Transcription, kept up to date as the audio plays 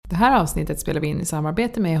Det här avsnittet spelar vi in i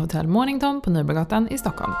samarbete med Hotell Mornington på Nybrogatan i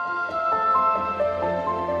Stockholm.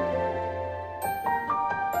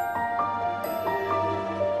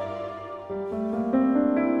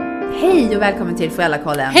 Hej och välkommen till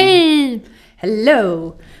Föräldrakollen. Hej!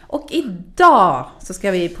 Hello! Och idag så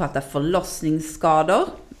ska vi prata förlossningsskador.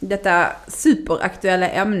 Detta superaktuella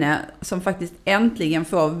ämne som faktiskt äntligen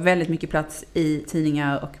får väldigt mycket plats i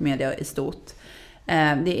tidningar och medier i stort.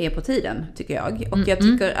 Det är på tiden, tycker jag. Och jag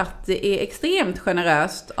tycker att det är extremt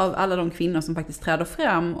generöst av alla de kvinnor som faktiskt träder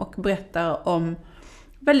fram och berättar om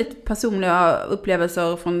väldigt personliga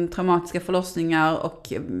upplevelser från traumatiska förlossningar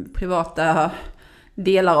och privata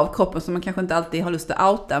delar av kroppen som man kanske inte alltid har lust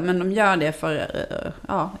att outa, men de gör det för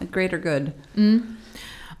ett greater good.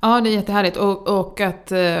 Ja, det är jättehärligt och att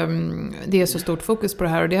det är så stort fokus på det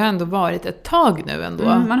här, och det har ändå varit ett tag nu ändå.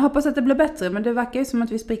 Man hoppas att det blir bättre, men det verkar ju som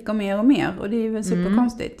att vi spricker mer och mer, och det är ju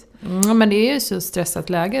superkonstigt. Ja, men det är ju så stressat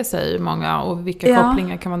läge, säger många, och vilka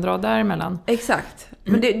kopplingar kan man dra däremellan? Exakt.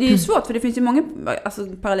 Men det är ju svårt, för det finns ju många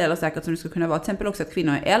paralleller säkert som det skulle kunna vara. Till exempel också att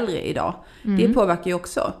kvinnor är äldre idag. Det påverkar ju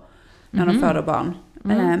också när de föder barn.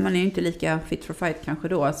 Man är ju inte lika fit for fight kanske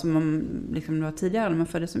då som man liksom var tidigare när man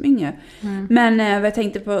föddes som yngre. Men vad jag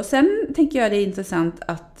tänkte på, sen tänker jag det är intressant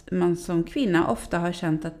att man som kvinna ofta har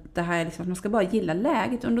känt att det här är liksom att man ska bara gilla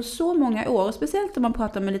läget under så många år. Och speciellt om man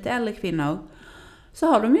pratar med lite äldre kvinnor så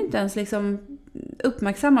har de ju inte ens liksom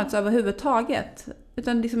uppmärksammats överhuvudtaget.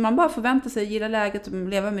 Utan liksom man bara förväntar sig gilla läget och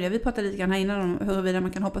leva med det. Vi pratade lite grann här innan om huruvida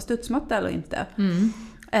man kan hoppa studsmatta eller inte.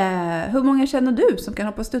 Hur många känner du som kan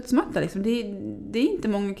hoppa studsmatta? Liksom? Det är inte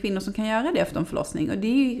många kvinnor som kan göra det efter en förlossning. Och det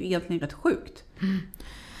är ju egentligen rätt sjukt.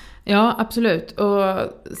 Ja, absolut. Och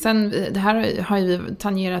sen, det här har ju vi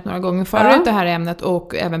tangerat några gånger förut, det här ämnet,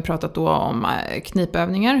 och även pratat då om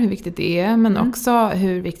knipövningar, hur viktigt det är, men också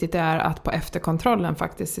hur viktigt det är att på efterkontrollen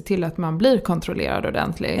faktiskt se till att man blir kontrollerad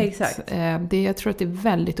ordentligt. Exakt. Jag tror att det är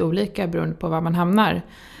väldigt olika beroende på var man hamnar,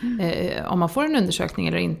 om man får en undersökning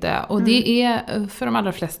eller inte. Och det är för de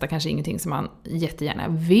allra flesta kanske ingenting som man jättegärna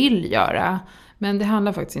vill göra, men det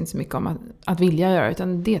handlar faktiskt inte så mycket om att vilja göra,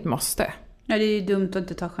 utan det är ett måste. Ja, det är ju dumt att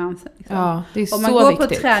inte ta chansen. Liksom. Ja, det är så viktigt. viktigt. Om man går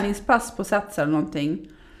på ett träningspass på Sats eller någonting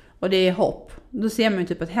och det är hopp, då ser man ju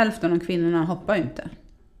typ att hälften av kvinnorna hoppar ju inte.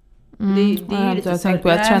 Det är ju lite jag tänkte på,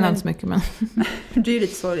 jag tränar inte så mycket, men det är ju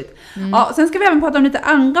lite sorgligt. Ja, sen ska vi även prata om lite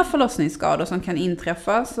andra förlossningsskador som kan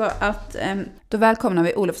inträffa. Så att då välkomnar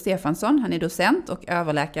vi Olof Stefansson. Han är docent och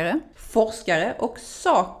överläkare, forskare och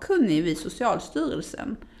sakkunnig vid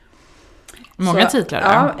Socialstyrelsen. Många titlar.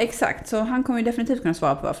 Ja, exakt. Så han kommer ju definitivt kunna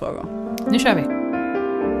svara på våra frågor. Nu kör vi.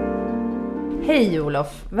 Hej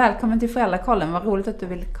Olof, välkommen till Föräldrakollen. Vad roligt att du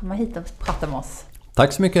vill komma hit och prata med oss.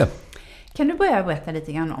 Tack så mycket. Kan du börja berätta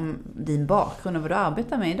lite grann om din bakgrund och vad du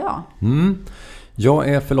arbetar med idag? Jag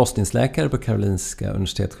är förlossningsläkare på Karolinska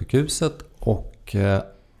Universitetssjukhuset och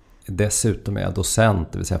dessutom är jag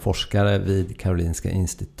docent, det vill säga forskare vid Karolinska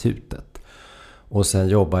institutet. Och sen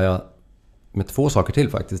jobbar jag med två saker till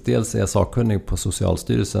faktiskt. Dels är jag sakkunnig på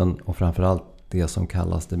Socialstyrelsen och framförallt det som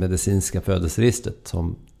kallas det medicinska födelseregistret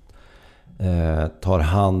som tar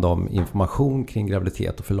hand om information kring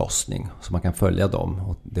graviditet och förlossning så man kan följa dem.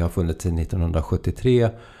 Och det har funnits sedan 1973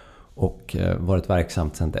 och varit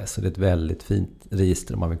verksamt sedan dess. Så det är ett väldigt fint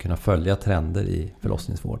register om man vill kunna följa trender i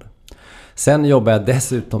förlossningsvården. Sen jobbar jag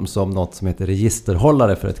dessutom som något som heter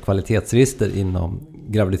registerhållare för ett kvalitetsregister inom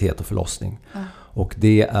graviditet och förlossning. Och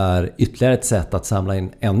det är ytterligare ett sätt att samla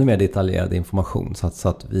in ännu mer detaljerad information så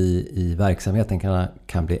att vi i verksamheten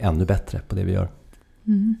kan bli ännu bättre på det vi gör.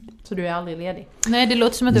 Så du är aldrig ledig? Nej, det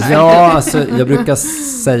låter som att du Ja, alltså, jag brukar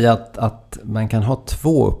säga att man kan ha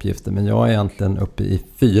 2 uppgifter, men jag är egentligen uppe i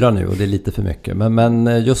 4 nu och det är lite för mycket.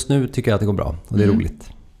 Men just nu tycker jag att det går bra och det är roligt.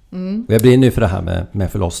 Och jag brinner ju för det här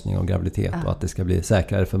med förlossning och graviditet och att det ska bli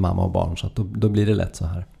säkrare för mamma och barn, så att då blir det lätt så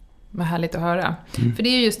här. Vad härligt att höra. För det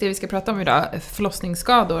är just det vi ska prata om idag,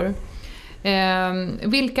 förlossningsskador.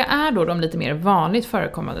 Vilka är då de lite mer vanligt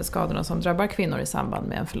förekommande skadorna som drabbar kvinnor i samband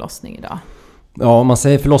med en förlossning idag? Ja, om man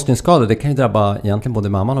säger förlossningsskador, det kan ju drabba egentligen både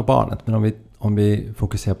mamman och barnet. Men om vi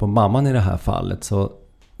fokuserar på mamman i det här fallet, så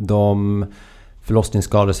de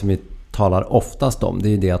förlossningsskador som vi talar oftast om, det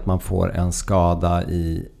är ju det att man får en skada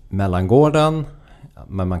i mellangården,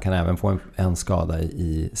 men man kan även få en skada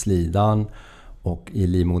i slidan och i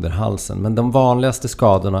livmoderhalsen. Men de vanligaste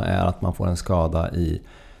skadorna är att man får en skada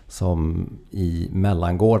som i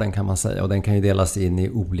mellangården, kan man säga. Och den kan ju delas in i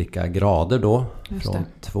olika grader då. Från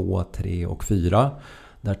 2, 3 och 4.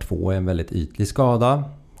 Där 2 är en väldigt ytlig skada.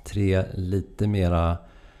 3 lite mera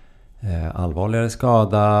allvarligare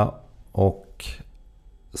skada. Och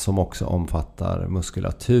som också omfattar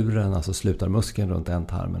muskulaturen, alltså slutarmuskeln runt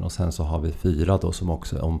ändtarmen. Och sen så har vi 4 då som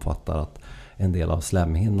också omfattar att en del av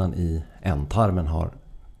slemhinnan i ändtarmen har,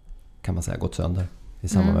 kan man säga, gått sönder i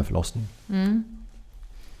samband med förlossning.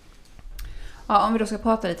 Ja, om vi då ska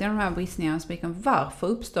prata lite om de här bristningarna, varför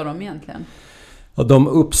uppstår de egentligen? Och de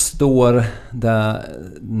uppstår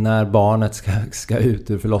när barnet ska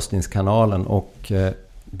ut ur förlossningskanalen, och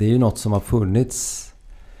det är ju något som har funnits,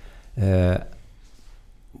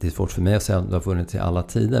 det är svårt för mig att säga att det har funnits i alla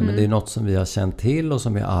tider, men det är något som vi har känt till och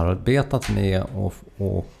som vi har arbetat med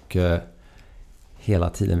och hela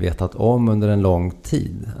tiden vetat om under en lång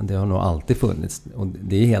tid. Det har nog alltid funnits, och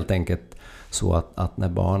det är helt enkelt så att när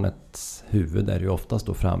barnets huvud är ju oftast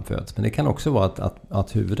då framföds. Men det kan också vara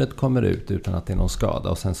att huvudet kommer ut utan att det är någon skada.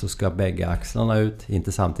 Och sen så ska bägge axlarna ut,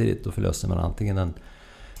 inte samtidigt. Då förlöser man antingen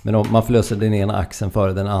men om man förlöser den ena axeln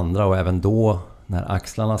före den andra, och även då när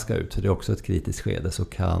axlarna ska ut, så det är också ett kritiskt skede, så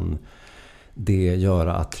kan det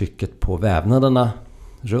göra att trycket på vävnaderna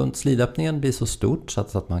runt slidöppningen blir så stort så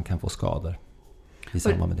att man kan få skador i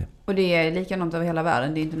samband med det. Och det är likadant över hela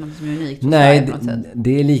världen? Det är inte något som är unikt? Nej,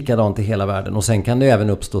 det är likadant i hela världen. Och sen kan det även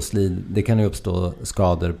uppstå det kan ju uppstå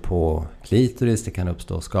skador på klitoris. Det kan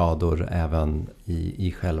uppstå skador även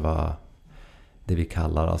i själva det vi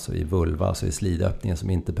kallar alltså i vulva, alltså i slidöppningen, som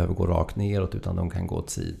inte behöver gå rakt neråt utan de kan gå åt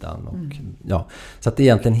sidan. Och, ja. Så att det är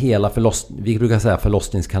egentligen hela vi brukar säga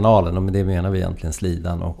förlossningskanalen, och med det menar vi egentligen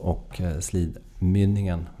slidan och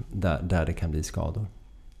slidmynningen där det kan bli skador.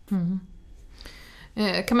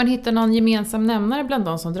 Kan man hitta någon gemensam nämnare bland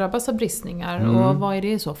de som drabbas av bristningar, och vad är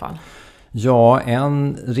det i så fall? Ja,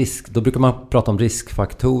 en risk, då brukar man prata om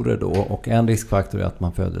riskfaktorer då, och en riskfaktor är att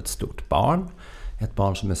man föder ett stort barn. Ett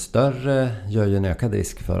barn som är större gör ju en ökad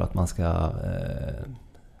risk för att man ska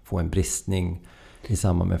få en bristning i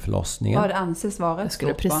samband med förlossningen. Ja, det anses vara ett stort barn.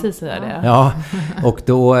 Jag skulle precis säga det. Ja, och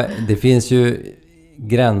då, det finns ju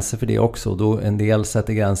gränser för det också. Då en del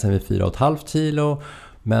sätter gränsen vid 4,5 kilo.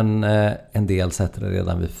 Men en del sätter det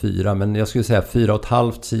redan vid 4. Men jag skulle säga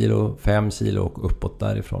 4,5 kilo, 5 kilo och uppåt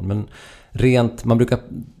därifrån. Men man brukar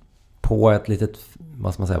på ett litet,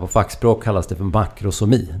 vad ska man säga, på fackspråk kallas det för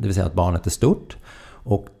makrosomi. Det vill säga att barnet är stort.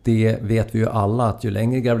 Och det vet vi ju alla, att ju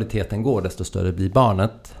längre graviditeten går desto större blir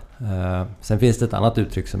barnet. Sen finns det ett annat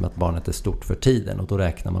uttryck som att barnet är stort för tiden. Och då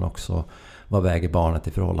räknar man också vad väger barnet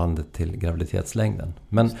i förhållande till graviditetslängden.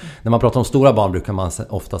 Men när man pratar om stora barn brukar man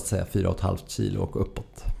oftast säga 4,5 kilo och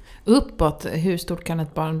uppåt. Uppåt, hur stort kan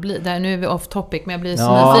ett barn bli? Nu är vi off topic, men jag blir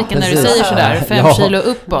så nyfiken när du säger sådär, 5 kilo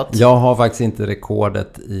uppåt. Jag har faktiskt inte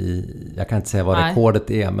rekordet jag kan inte säga vad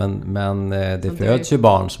rekordet är, men det föds ju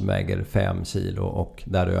barn som väger 5 kilo och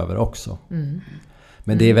däröver också.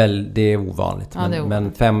 Men det är ovanligt.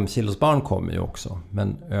 Men 5 kilos barn kommer ju också.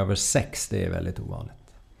 Men över 6, det är väldigt ovanligt.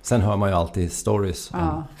 Sen hör man ju alltid stories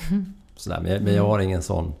sådär, men jag har ingen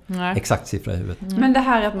sån exakt siffra i huvudet. Men det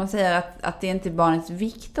här att man säger att det är inte barnets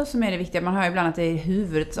vikt som är det viktiga. Man hör ibland att det är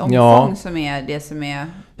huvudets omfång som är det som är...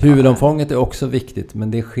 Huvudomfånget är också viktigt,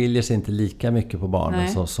 men det skiljer sig inte lika mycket på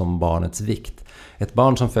barnen som barnets vikt. Ett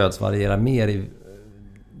barn som föds varierar mer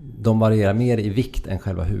i vikt än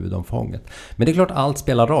själva huvudomfånget. Men det är klart, allt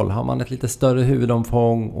spelar roll. Har man ett lite större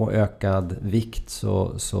huvudomfång och ökad vikt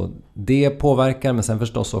så det påverkar. Men sen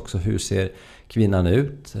förstås också, hur ser kvinnan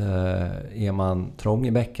ut? Är man trång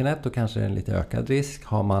i bäckenet, då kanske det är en lite ökad risk.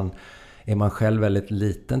 Är man själv väldigt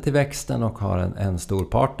liten till växten och har en stor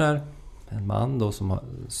partner, en man då,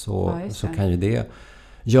 så kan ju det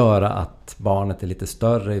göra att barnet är lite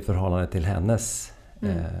större i förhållande till hennes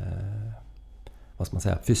vad ska man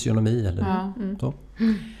säga, fysionomi eller så.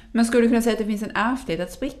 Men skulle du kunna säga att det finns en ärftlighet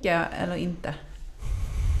att spricka eller inte?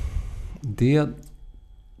 Det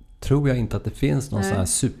tror jag inte att det finns någon sån här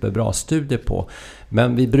superbra studie på.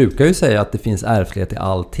 Men vi brukar ju säga att det finns ärftlighet i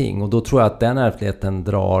allting. Och då tror jag att den ärftligheten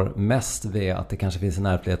drar mest vid att det kanske finns en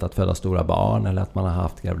ärftlighet att föda stora barn. Eller att man har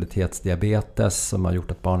haft graviditetsdiabetes som har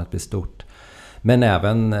gjort att barnet blir stort. Men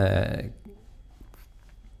även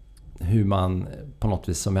hur man på något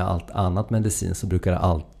vis, som med allt annat medicin, så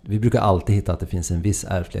vi brukar alltid hitta att det finns en viss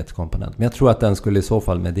ärftlighetskomponent. Men jag tror att den skulle i så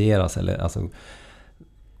fall medieras, eller alltså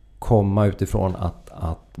komma utifrån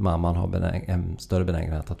att mamman har en större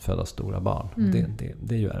benägenhet att föda stora barn.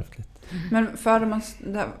 Det är ju ärftligt. Men för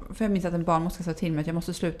jag minns att en barn måste säga till mig att jag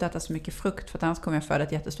måste sluta äta så mycket frukt, för att annars kommer jag föda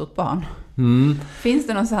ett jättestort barn. Finns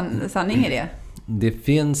det någon sanning i det? Det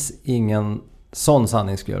finns ingen sån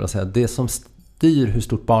sanning, skulle jag säga. Det som styr hur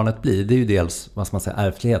stort barnet blir, det är ju dels, vad ska man säga,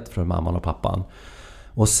 ärftlighet från mamman och pappan.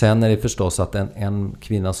 Och sen är det förstås att en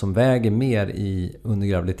kvinna som väger mer under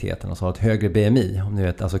graviditeten och så har ett högre BMI, om ni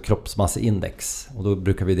vet, alltså kroppsmasseindex. Och då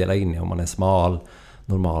brukar vi dela in i om man är smal,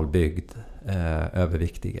 normalbyggd,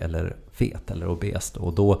 överviktig eller fet eller obes.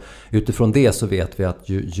 Och då, utifrån det så vet vi att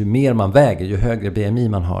ju mer man väger, ju högre BMI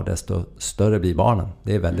man har, desto större blir barnen.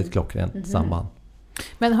 Det är väldigt klockrent samband.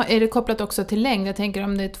 Men är det kopplat också till längd? Jag tänker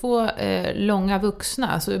om det är 2 långa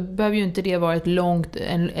vuxna så behöver ju inte det vara ett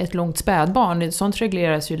långt spädbarn. Sånt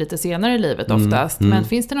regleras ju lite senare i livet oftast. Men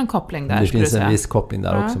finns det någon koppling där? Det finns en viss koppling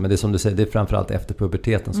där också. Men det är som du säger, det är framförallt efter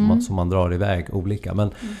puberteten som man drar iväg olika.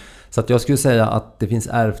 Men, så att jag skulle säga att det finns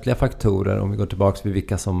ärftliga faktorer om vi går tillbaka till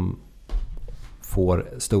vilka som får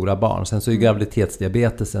stora barn. Sen så är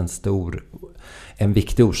graviditetsdiabetes en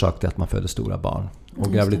viktig orsak till att man föder stora barn.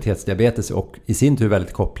 Och graviditetsdiabetes är i sin tur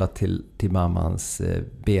väldigt kopplat till mammans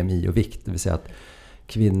BMI och vikt. Det vill säga att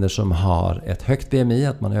kvinnor som har ett högt BMI,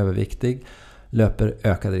 att man är överviktig, löper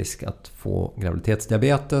ökad risk att få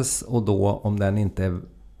graviditetsdiabetes. Och då om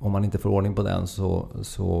man inte får ordning på den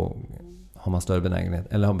så har man större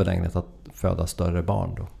benägenhet att föda större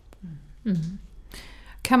barn då.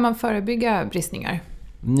 Kan man förebygga bristningar?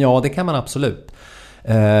 Ja, det kan man absolut.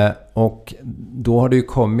 Och då har det ju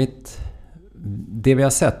kommit, det vi har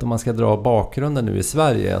sett om man ska dra bakgrunden nu i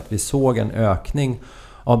Sverige, att vi såg en ökning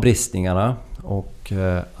av bristningarna och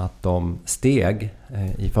att de steg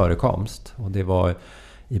i förekomst. Och det var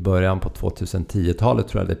i början på 2010-talet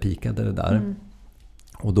tror jag det pikade det där.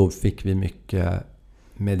 Och då fick vi mycket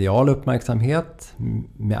medial uppmärksamhet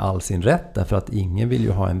med all sin rätt, därför att ingen vill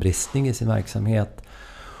ju ha en bristning i sin verksamhet.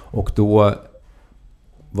 Och då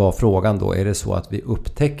var frågan då, är det så att vi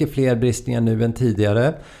upptäcker fler bristningar nu än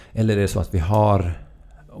tidigare? Eller är det så att vi har,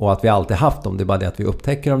 och att vi alltid haft dem, det är bara det att vi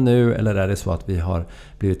upptäcker dem nu? Eller är det så att vi har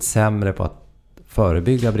blivit sämre på att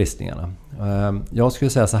förebygga bristningarna? Jag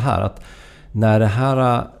skulle säga så här att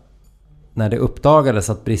när det uppdagades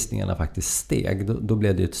att bristningarna faktiskt steg, då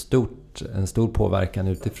blev det en stor påverkan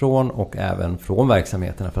utifrån och även från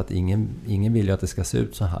verksamheterna, för att ingen vill ju att det ska se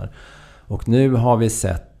ut så här. Och nu har vi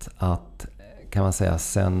sett att, kan man säga,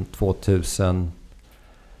 sedan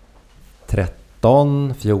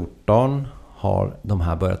 2013-14 har de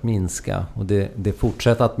här börjat minska. Och det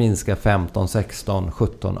fortsätter att minska 15, 16,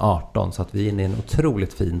 17, 18. Så att vi är inne i en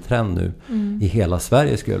otroligt fin trend nu i hela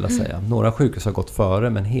Sverige skulle jag vilja säga. Några sjukhus har gått före,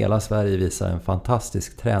 men hela Sverige visar en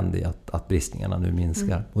fantastisk trend i att bristningarna nu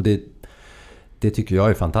minskar. Och det tycker jag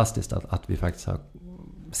är fantastiskt att vi faktiskt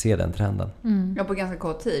ser den trenden. Ja, på ganska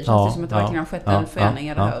kort tid känns det som att det verkligen har skett en förändring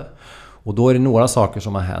i det här. Och då är det några saker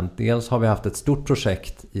som har hänt. Dels har vi haft ett stort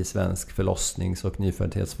projekt i svensk förlossnings- och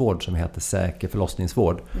nyföddhetsvård som heter Säker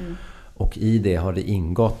förlossningsvård. Och i det har det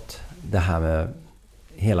ingått det här med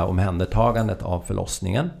hela omhändertagandet av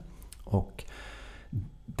förlossningen. Och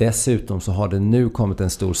dessutom så har det nu kommit en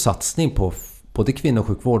stor satsning på både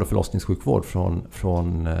kvinnosjukvård och förlossningssjukvård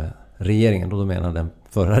från regeringen, då menar den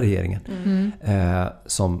förra regeringen,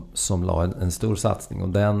 som la en stor satsning. Och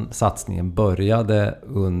den satsningen började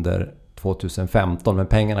under 2015, men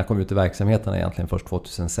pengarna kom ut i verksamheterna egentligen först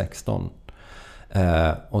 2016.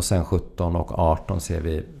 Och sen 17 och 18 ser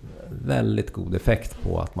vi väldigt god effekt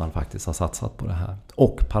på att man faktiskt har satsat på det här.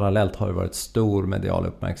 Och parallellt har det varit stor medial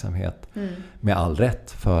uppmärksamhet med all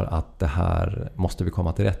rätt, för att det här måste vi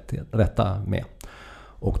komma till rätta med.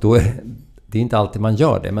 Och då det är inte alltid man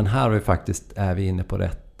gör det, men här är vi inne på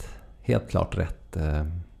helt klart rätt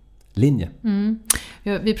linje.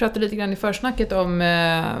 Ja, vi pratade lite grann i försnacket om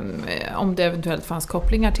det eventuellt fanns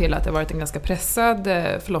kopplingar till att det varit en ganska pressad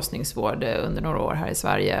förlossningsvård under några år här i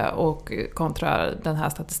Sverige, och kontra den här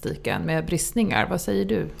statistiken med bristningar. Vad säger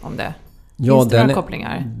du om det? Finns det några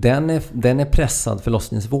kopplingar? Den är pressad,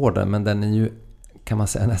 förlossningsvården, men den är ju, kan man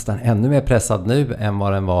säga, nästan ännu mer pressad nu än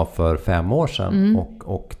vad den var för 5 år sedan.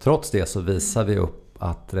 Och trots det så visar vi upp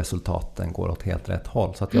att resultaten går åt helt rätt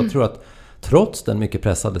håll. Så att jag tror att trots den mycket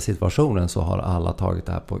pressade situationen så har alla tagit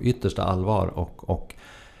det här på yttersta allvar. Och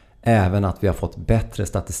även att vi har fått bättre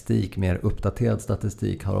statistik, mer uppdaterad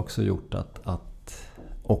statistik, har också gjort att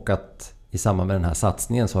i samband med den här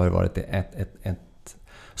satsningen så har det varit ett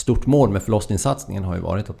stort mål med förlossningssatsningen har ju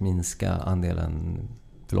varit att minska andelen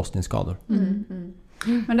förlossningsskador.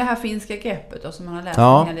 Men det här finska greppet då, som man har läst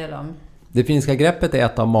en hel del om? Det finska greppet är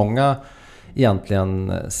ett av många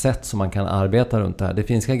egentligen sätt som man kan arbeta runt det här. Det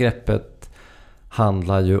finska greppet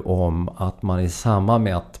handlar ju om att man i samband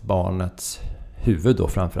med att barnets huvud då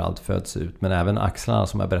framförallt föds ut, men även axlarna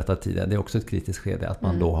som jag berättade tidigare, det är också ett kritiskt skede, att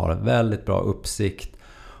man då har väldigt bra uppsikt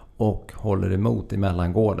och håller emot i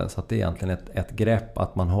mellangården. Så att det är egentligen ett grepp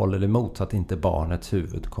att man håller emot så att inte barnets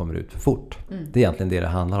huvud kommer ut för fort. Det är egentligen det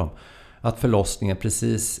handlar om. Att förlossningen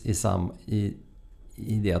precis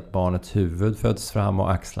i det att barnets huvud föds fram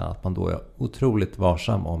och axlarna, att man då är otroligt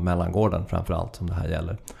varsam om mellangården framförallt, som det här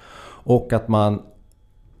gäller. Och att man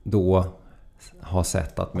då har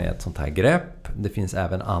sett att med ett sånt här grepp, det finns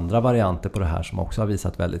även andra varianter på det här som också har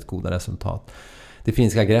visat väldigt goda resultat. Det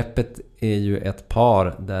finska greppet är ju ett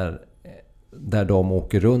par där de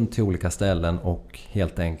åker runt till olika ställen och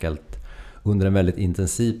helt enkelt under en väldigt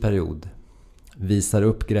intensiv period visar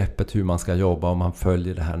upp greppet hur man ska jobba, och man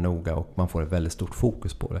följer det här noga och man får ett väldigt stort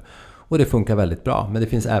fokus på det. Och det funkar väldigt bra. Men det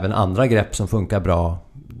finns även andra grepp som funkar bra.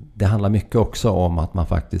 Det handlar mycket också om att man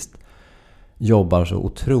faktiskt jobbar så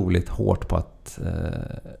otroligt hårt på att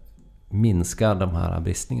minska de här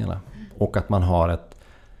bristningarna. Och att man har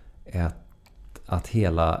att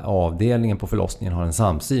hela avdelningen på förlossningen har en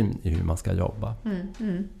samsyn i hur man ska jobba.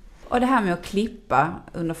 Och det här med att klippa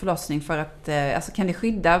under förlossning för att, alltså kan det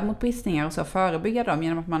skydda mot bristningar och så förebygga dem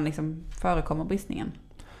genom att man liksom förekommer bristningen?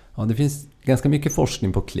 Ja, det finns ganska mycket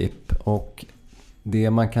forskning på klipp, och det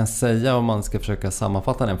man kan säga om man ska försöka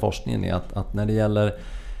sammanfatta den forskningen är att när det gäller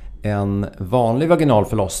en vanlig vaginal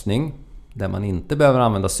förlossning där man inte behöver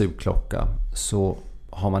använda sugklocka, så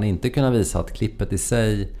har man inte kunnat visa att klippet i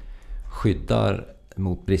sig skyddar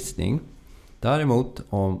mot bristning. Däremot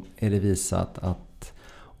är det visat att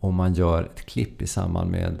om man gör ett klipp i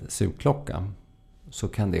samband med sugklocka så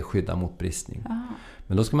kan det skydda mot bristning.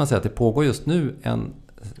 Men då ska man säga att det pågår just nu en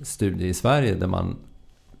studie i Sverige där man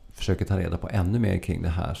försöker ta reda på ännu mer kring det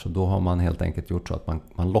här. Så då har man helt enkelt gjort så att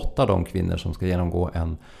man lottar de kvinnor som ska genomgå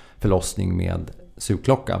en förlossning med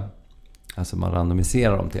sugklocka. Alltså man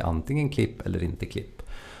randomiserar dem till antingen klipp eller inte klipp.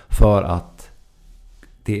 För att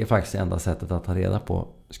det är faktiskt det enda sättet att ta reda på,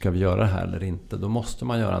 ska vi göra det här eller inte? Då måste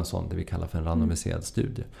man göra en sån, det vi kallar för en randomiserad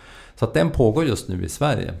studie. Så att den pågår just nu i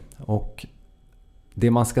Sverige. Och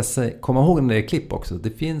det man ska komma ihåg när det är klipp också, det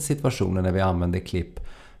finns situationer när vi använder klipp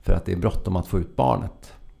för att det är bråttom att få ut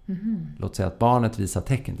barnet. Låt säga att barnet visar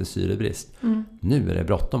tecken till syrebrist. Nu är det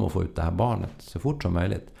bråttom att få ut det här barnet så fort som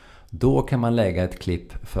möjligt. Då kan man lägga ett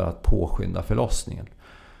klipp för att påskynda förlossningen.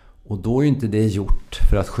 Och då är ju inte det gjort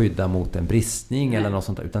för att skydda mot en bristning eller något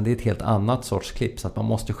sånt där, utan det är ett helt annat sorts klipp. Så att man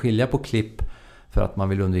måste skilja på klipp för att man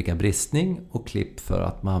vill undvika bristning och klipp för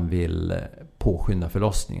att man vill påskynda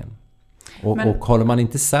förlossningen. Och håller man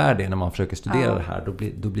inte isär det när man försöker studera det här,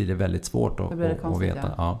 då blir det väldigt svårt att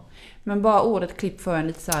veta. Ja. Men bara ordet klipp får en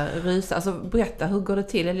lite så här rys. Alltså berätta, hur går det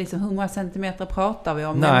till? Eller liksom, hur många centimeter pratar vi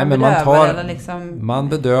om? Nej, men man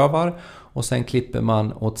bedövar och sen klipper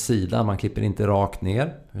man åt sidan. Man klipper inte rakt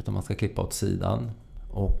ner, utan man ska klippa åt sidan.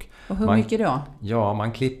 Och hur mycket då? Ja,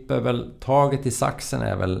 man klipper väl, taget i saxen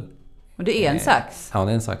är väl... Och det är en sax? Ja,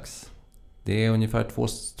 det är en sax. Det är ungefär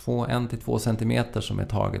 1-2 centimeter som är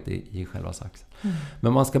taget i själva saxen.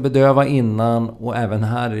 Men man ska bedöva innan, och även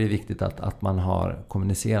här är det viktigt att man har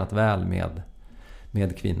kommunicerat väl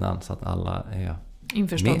med kvinnan så att alla är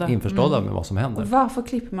införstådda med vad som händer. Och varför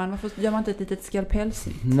klipper man? Varför gör man inte ett litet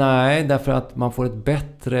skalpellsnitt? Nej, därför att man får ett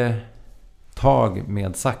bättre tag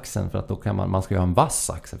med saxen, för att då kan man ska ju ha en vass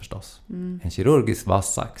sax förstås. En kirurgisk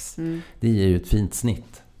vass sax. Det ger ju ett fint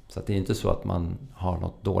snitt. Så att det är inte så att man har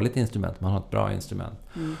något dåligt instrument, man har ett bra instrument.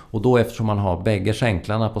 Och då, eftersom man har bägge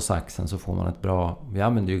skänklarna på saxen, så får man ett bra... Vi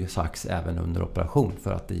använder ju sax även under operation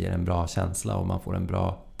för att det ger en bra känsla och man får en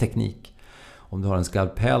bra teknik. Om du har en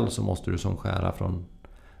skalpell så måste du som skära från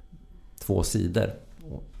 2 sidor.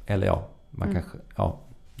 Eller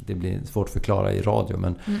det blir svårt att förklara i radio,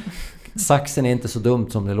 men saxen är inte så dumt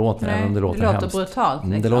som det låter. Nej, även om det låter hemskt. Brutalt.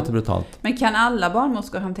 Liksom. Det låter brutalt. Men kan alla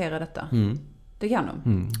barnmorskor hantera detta? Det kan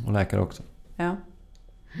de. Och läkare också. Ja.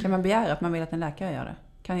 Kan man begära att man vill att en läkare gör det?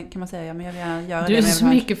 Kan man säga, men jag vill gärna göra du det. Du är så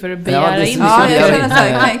mycket för att begära in. Ja, jag känner så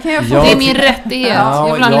här, kan jag få det är min rättighet.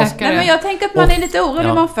 Jag vill ha en läkare. Nej, men jag tänker att man är lite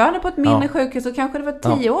orolig. Man föder på ett mindre sjukhus, så kanske det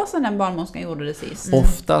var 10 år sedan den barnmorskan gjorde det sist.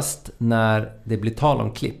 Oftast när det blir tal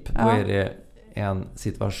om klipp, då är det en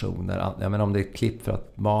situation där, jag menar, om det är klipp för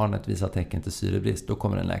att barnet visar tecken till syrebrist, då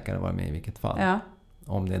kommer en läkare vara med i vilket fall. Ja.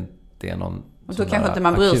 Om det inte är någon... Och då kanske inte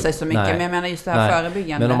man bryr sig så mycket, men jag menar just det här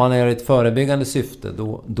förebyggande. Men om man gör ett förebyggande syfte,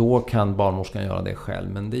 då kan barnmorskan göra det själv.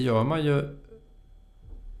 Men det gör man ju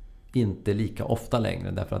inte lika ofta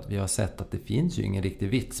längre, därför att vi har sett att det finns ju ingen riktig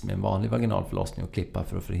vits med en vanlig vaginalförlossning och klippa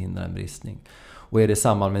för att förhindra en bristning. Och är det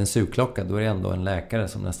samman med en sugklocka, då är det ändå en läkare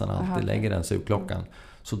som nästan alltid lägger den sugklockan.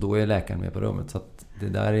 Så då är läkaren med på rummet. Så att det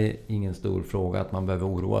där är ingen stor fråga att man behöver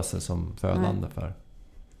oroa sig som födande för.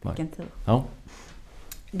 Vilken tur. Ja.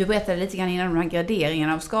 Du berättade lite grann innan om de här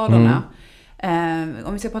graderingarna av skadorna.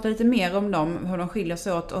 Om vi ska prata lite mer om dem, hur de skiljer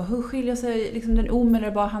sig åt. Och hur skiljer sig liksom den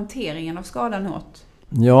omedelbara hanteringen av skadan åt?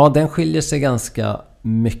 Ja, den skiljer sig ganska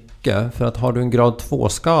mycket. För att har du en grad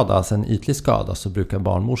 2-skada, alltså en ytlig skada, så brukar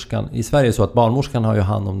barnmorskan... I Sverige är det så att barnmorskan har ju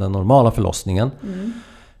hand om den normala förlossningen.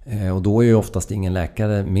 Och då är ju oftast ingen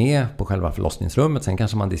läkare med på själva förlossningsrummet. Sen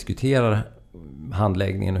kanske man diskuterar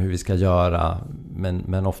handläggningen och hur vi ska göra.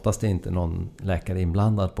 Men oftast är inte någon läkare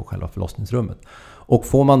inblandad på själva förlossningsrummet. Och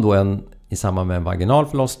får man då i samband med en vaginal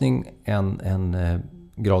förlossning en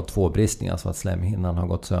grad 2-bristning, alltså att slemhinnan har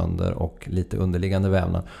gått sönder och lite underliggande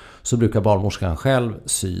vävnad, så brukar barnmorskan själv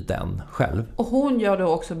sy den själv. Och hon gör då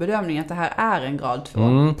också bedömningen att det här är en grad 2.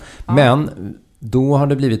 Ja. Men då har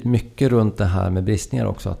det blivit mycket runt det här med bristningar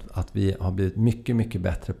också. Att vi har blivit mycket, mycket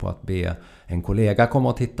bättre på att be en kollega komma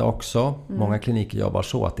och titta också. Många kliniker jobbar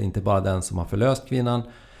så att det inte bara är den som har förlöst kvinnan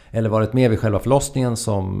eller varit med vid själva förlossningen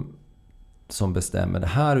som bestämmer det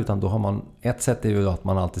här, utan då har man, ett sätt är ju att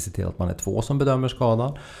man alltid ser till att man är 2 som bedömer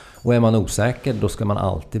skadan, och är man osäker då ska man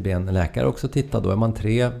alltid be en läkare också titta, då är man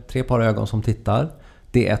tre par ögon som tittar.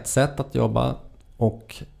 Det är ett sätt att jobba,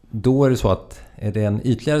 och då är det så att är det en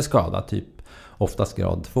ytligare skada, typ oftast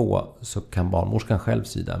grad 2, så kan barnmorskan själv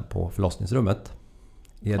sy den på förlossningsrummet.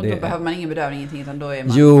 Och då behöver man ingen bedövning, utan då är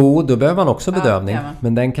man... Jo, då behöver man också bedövning. Ja,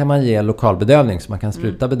 men den kan man ge lokalbedövning, så man kan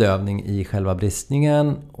spruta bedövning i själva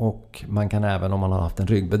bristningen, och man kan även, om man har haft en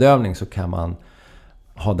ryggbedövning, så kan man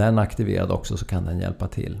ha den aktiverad också, så kan den hjälpa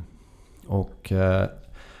till. Och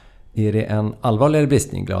är det en allvarligare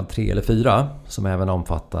bristning, grad 3 eller 4, som även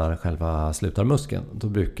omfattar själva slutarmuskeln, då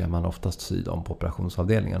brukar man oftast sy dem på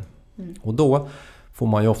operationsavdelningen. Och då får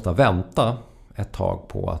man ju ofta vänta ett tag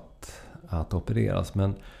på att opereras.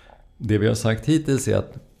 Men det vi har sagt hittills är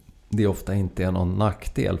att det ofta inte är någon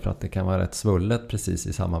nackdel, för att det kan vara rätt svullet precis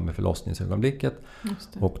i samband med förlossningsögonblicket.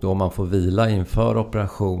 Och då man får vila inför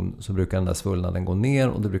operation, så brukar den där svullnaden gå ner,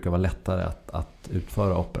 och det brukar vara lättare att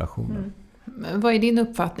utföra operationen. Vad är din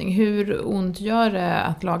uppfattning? Hur ont gör det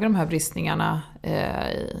att laga de här bristningarna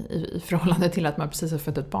i förhållande till att man precis har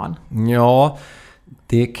fött ett barn? Ja,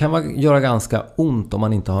 det kan göra ganska ont om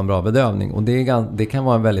man inte har en bra bedövning, och det kan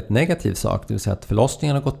vara en väldigt negativ sak, det vill säga att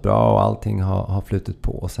förlossningen har gått bra och allting har flutit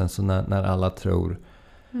på, och sen så när alla tror,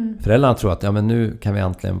 föräldrarna tror att ja, men nu kan vi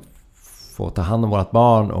äntligen få ta hand om vårt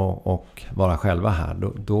barn och vara själva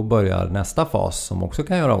här, då börjar nästa fas som också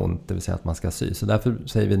kan göra ont, det vill säga att man ska sy. Så därför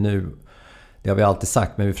säger vi nu, det har vi alltid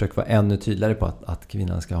sagt, men vi försöker vara ännu tydligare på att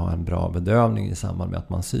kvinnan ska ha en bra bedövning i samband med att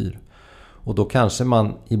man syr. Och då kanske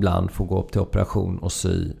man ibland får gå upp till operation och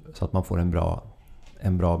sy, så att man får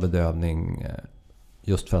en bra bedövning,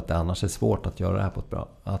 just för att det annars är svårt att göra det här på ett bra.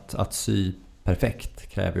 Att sy perfekt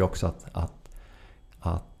kräver ju också att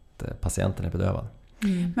patienten är bedövad.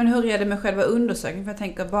 Men hur är det med själva undersökningen? För jag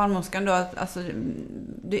tänker barnmorskan då, att alltså,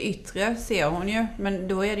 det yttre ser hon ju, men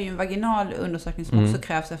då är det ju en vaginal undersökning som också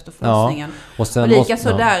krävs efter förlossningen. Ja. Och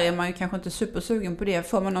likaså där är man ju kanske inte supersugen på det.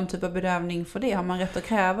 Får man någon typ av bedövning för det? Har man rätt att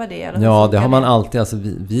kräva det? Eller ja, det har man alltid. Alltså,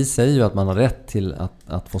 vi säger ju att man har rätt till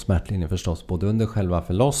att få smärtlindring förstås, både under själva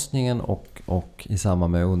förlossningen och i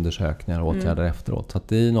samband med undersökningar och åtgärder efteråt. Så att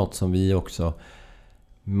det är något som vi också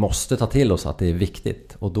måste ta till oss, att det är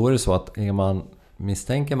viktigt. Och då är det så att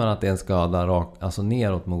misstänker man att det är en skada alltså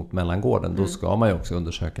neråt mot mellangården, då ska man ju också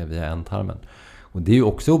undersöka via ändtarmen. Och det är ju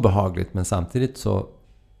också obehagligt, men samtidigt så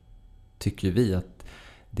tycker vi att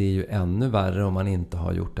det är ju ännu värre om man inte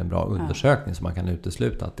har gjort en bra undersökning, så man kan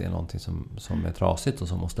utesluta att det är någonting som är trasigt och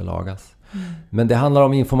som måste lagas. Men det handlar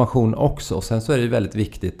om information också, och sen så är det ju väldigt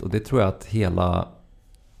viktigt, och det tror jag att hela,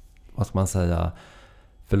 vad ska man säga,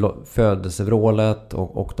 födelsevrålet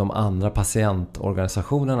och de andra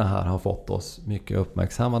patientorganisationerna här har fått oss mycket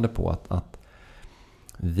uppmärksammade på att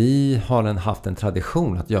vi har haft en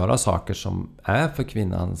tradition att göra saker som är för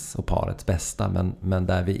kvinnans och parets bästa, men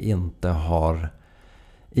där vi inte har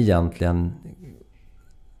egentligen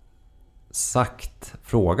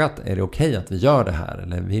frågat, är det okej att vi gör det här,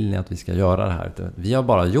 eller vill ni att vi ska göra det här? Vi har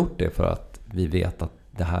bara gjort det för att vi vet att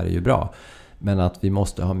det här är ju bra. Men att vi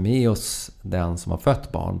måste ha med oss den som har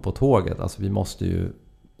fött barn på tåget. Alltså vi måste ju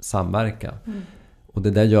samverka. Och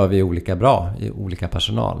det där gör vi olika bra i olika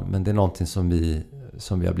personal. Men det är någonting som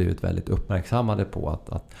vi har blivit väldigt uppmärksammade på.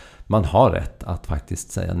 Att man har rätt att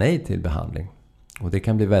faktiskt säga nej till behandling. Och det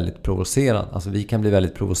kan bli väldigt provocerande. Alltså vi kan bli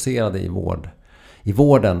väldigt provocerade i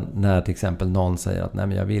vården när till exempel någon säger att nej,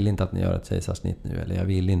 men jag vill inte att ni gör ett kejsarsnitt nu. Eller jag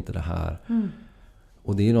vill inte det här.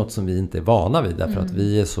 Och det är ju något som vi inte är vana vid, därför att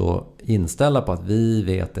vi är så inställda på att vi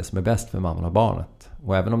vet det som är bäst för mamman och barnet.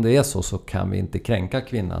 Och även om det är så kan vi inte kränka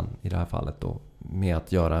kvinnan i det här fallet då, med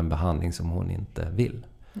att göra en behandling som hon inte vill.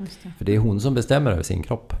 Just det. För det är hon som bestämmer över sin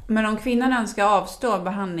kropp. Men om kvinnan önskar avstå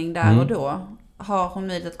behandling där och då, har hon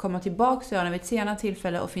möjlighet att komma tillbaka och göra vid ett senare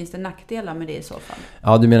tillfälle, och finns det nackdelar med det i så fall?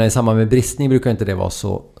 Ja, du menar i samband med bristning brukar inte det vara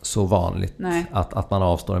så vanligt att man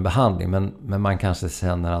avstår en behandling. Men man kanske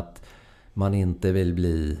känner att man inte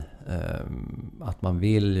vill att man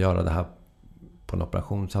vill göra det här på en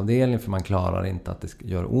operationsavdelning för man klarar inte att det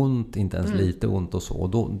gör ont, inte ens lite ont och så. Och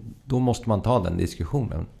då måste man ta den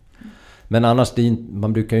diskussionen. Men annars,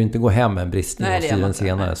 man brukar ju inte gå hem med en bristning och sy den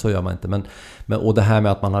senare. Så gör man inte. Och det här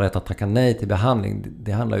med att man har rätt att tacka nej till behandling,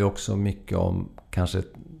 det handlar ju också mycket om kanske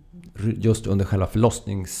just under själva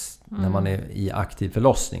när man är i aktiv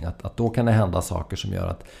förlossning. Att då kan det hända saker som gör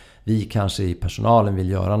att vi kanske i personalen vill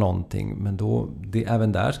göra någonting. Men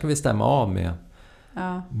även där ska vi stämma av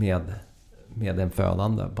med en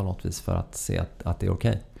födande på något vis för att se att det är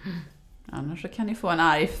okej. Annars så kan ni få en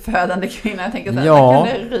arg födande kvinna. Jag tänker så här, där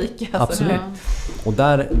kan det ryka. Absolut. Och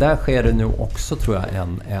där sker det nu också, tror jag,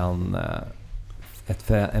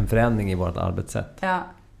 en förändring i vårt arbetssätt. Ja.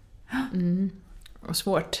 Och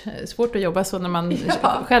svårt att jobba så när man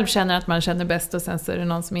själv känner att man känner bäst och sen så är det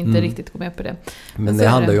någon som inte riktigt går med på det. Men det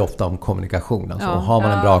handlar ju ofta om kommunikation. Alltså, har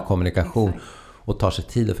man en bra kommunikation och tar sig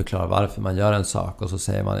tid att förklara varför man gör en sak och så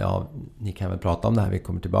säger man, ni kan väl prata om det här, vi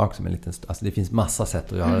kommer tillbaka som en liten stund. Alltså det finns massa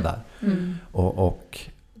sätt att göra det där. Och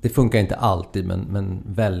det funkar inte alltid, men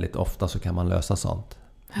väldigt ofta så kan man lösa sånt.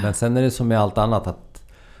 Men sen är det som med allt annat att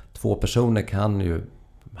 2 personer kan ju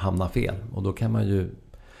hamna fel och då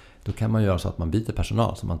kan man göra så att man byter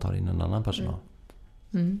personal, så man tar in en annan personal.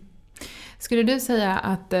 Skulle du säga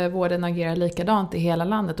att vården agerar likadant i hela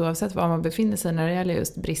landet oavsett var man befinner sig när det gäller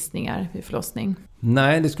just bristningar vid förlossning?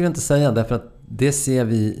 Nej, det skulle jag inte säga, därför att det ser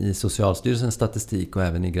vi i Socialstyrelsens statistik och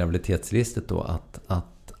även i graviditetsregistret då,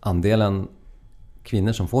 att andelen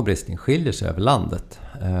kvinnor som får bristning skiljer sig över landet.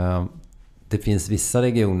 Det finns vissa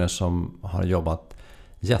regioner som har jobbat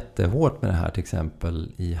jättehårt med det här. Till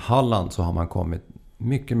exempel i Halland så har man kommit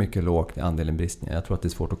mycket, mycket lågt i andelen bristningar. Jag tror att det är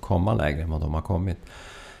svårt att komma lägre än vad de har kommit.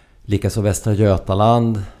 Likaså Västra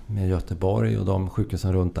Götaland med Göteborg och de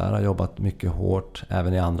sjukhusen runt där har jobbat mycket hårt.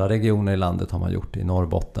 Även i andra regioner i landet har man gjort det, i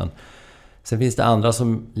Norrbotten. Sen finns det andra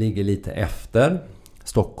som ligger lite efter.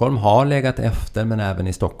 Stockholm har legat efter, men även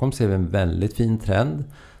i Stockholm ser vi en väldigt fin trend.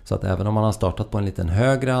 Så att även om man har startat på en liten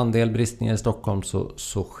högre andel bristningar i Stockholm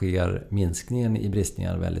så sker minskningen i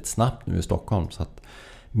bristningar väldigt snabbt nu i Stockholm. Så att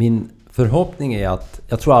min förhoppning är att,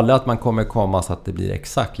 jag tror aldrig att man kommer komma så att det blir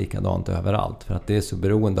exakt likadant överallt. För att det är så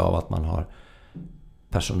beroende av att man har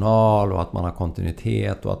personal och att man har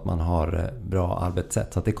kontinuitet och att man har bra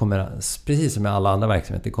arbetssätt. Så att det kommer, precis som med alla andra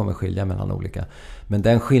verksamheter, det kommer skilja mellan olika. Men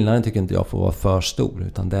den skillnaden tycker inte jag får vara för stor,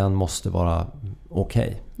 utan den måste vara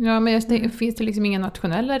okej. Ja, men finns det liksom inga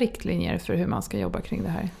nationella riktlinjer för hur man ska jobba kring det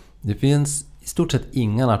här? Det finns i stort sett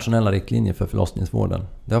inga nationella riktlinjer för förlossningsvården.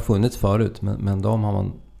 Det har funnits förut, men de har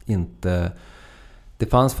man inte... Det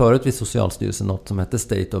fanns förut vid Socialstyrelsen något som hette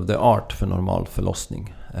State of the Art för normal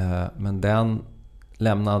förlossning. Men den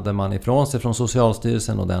lämnade man ifrån sig från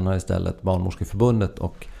Socialstyrelsen och den har istället Barnmorskeförbundet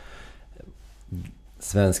och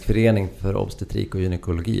Svensk förening för obstetrik och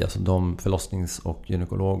gynekologi, alltså de förlossnings- och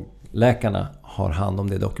gynekologläkarna har hand om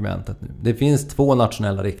det dokumentet nu. Det finns 2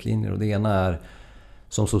 nationella riktlinjer och det ena är,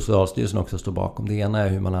 som Socialstyrelsen också står bakom, det ena är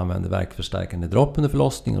hur man använder värkförstärkande dropp under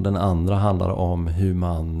förlossning och den andra handlar om hur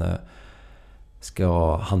man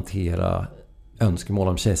ska hantera önskemål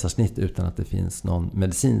om kejsarsnitt utan att det finns någon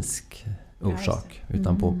medicinsk orsak,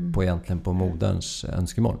 utan egentligen på moderns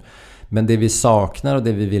önskemål. Men det vi saknar och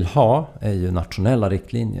det vi vill ha är ju nationella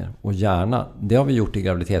riktlinjer. Och gärna, det har vi gjort i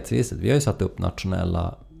graviditetsregistret. Vi har ju satt upp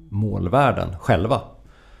nationella målvärden själva.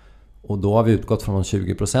 Och då har vi utgått från de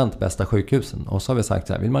 20% bästa sjukhusen. Och så har vi sagt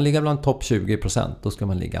så här, vill man ligga bland topp 20%, då ska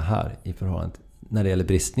man ligga här i förhållande till, när det gäller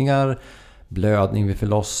bristningar, blödning vid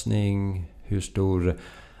förlossning, hur stor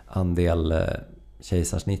andel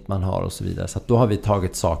kejsarsnitt man har och så vidare. Så att då har vi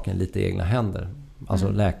tagit saken lite i egna händer. Alltså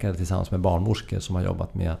läkare tillsammans med barnmorskor som har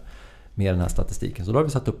jobbat med den här statistiken. Så då har vi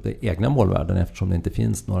satt upp det egna målvärden eftersom det inte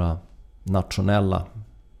finns några nationella.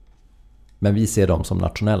 Men vi ser dem som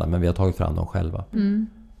nationella, men vi har tagit fram dem själva.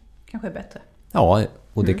 Kanske är bättre. Ja,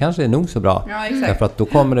 och det kanske är nog så bra. Ja, exakt. Därför att då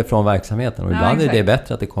kommer det från verksamheten. Och ibland är det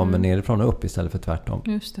bättre att det kommer nerifrån och upp istället för tvärtom.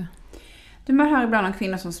 Just det. Du hör ibland om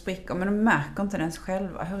kvinnor som spricker, men de märker inte det ens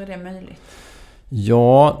själva. Hur är det möjligt?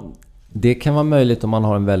 Ja, det kan vara möjligt om man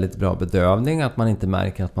har en väldigt bra bedövning, att man inte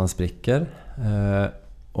märker att man spricker.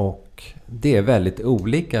 Och det är väldigt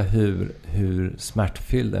olika hur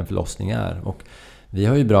smärtfylld en förlossning är. Och vi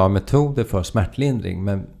har ju bra metoder för smärtlindring,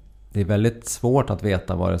 men det är väldigt svårt att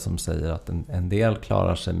veta vad det är som säger att en del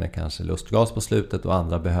klarar sig med kanske lustgas på slutet och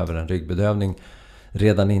andra behöver en ryggbedövning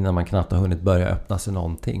redan innan man knappt har hunnit börja öppna sig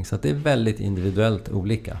någonting. Så att det är väldigt individuellt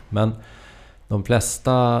olika. Men de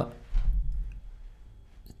flesta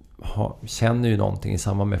känner ju någonting i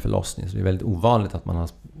samband med förlossning, så det är väldigt ovanligt att man har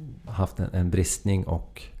haft en bristning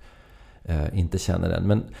och inte känner den.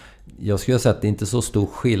 Men jag skulle säga att det är inte så stor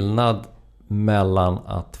skillnad mellan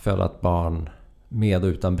att föda ett barn med och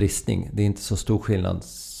utan bristning. Det är inte så stor skillnad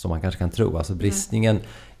som man kanske kan tro. Alltså bristningen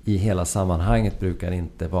i hela sammanhanget brukar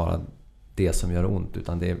inte vara det som gör ont,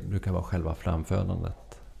 utan det brukar vara själva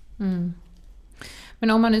framfödandet. Mm.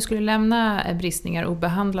 Men om man nu skulle lämna bristningar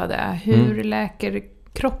obehandlade, hur läker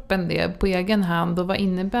kroppen det på egen hand och vad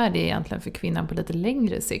innebär det egentligen för kvinnan på lite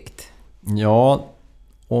längre sikt? Ja,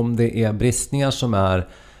 om det är bristningar som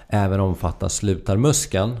även omfattar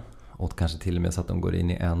slutarmuskeln och kanske till och med så att de går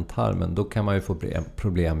in i ändtarmen, då kan man ju få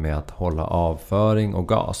problem med att hålla avföring och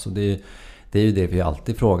gas. Och det är ju det vi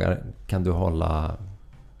alltid frågar, kan du hålla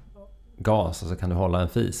gas, alltså kan du hålla en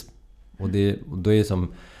fis?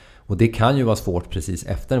 Och det kan ju vara svårt precis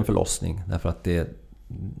efter en förlossning, därför att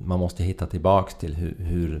man måste hitta tillbaks till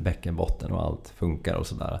hur bäckenbotten och allt funkar och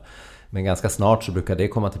sådär. Men ganska snart så brukar det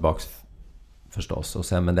komma tillbaks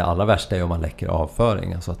förstås. Men det allra värsta är om man läcker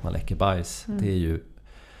avföring, alltså att man läcker bajs. Det är ju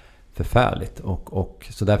förfärligt. Och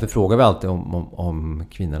så därför frågar vi alltid om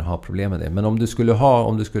kvinnor har problem med det. Men om du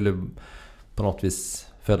skulle på något vis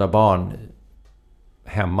föda barn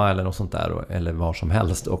hemma eller något sånt där, eller var som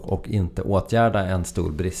helst, och inte åtgärda en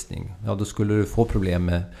stor bristning, ja, då skulle du få problem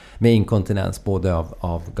med inkontinens både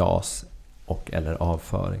av gas och eller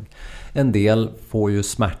avföring. En del får ju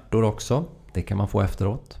smärtor också. Det kan man få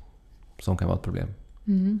efteråt, som kan vara ett problem.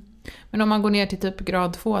 Men om man går ner till typ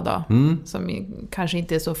grad 2 då, som kanske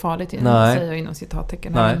inte är så farligt, säger jag inom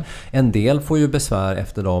citattecken. Nej, en del får ju besvär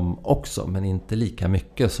efter dem också, men inte lika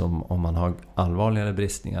mycket som om man har allvarligare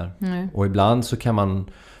bristningar. Och ibland så kan man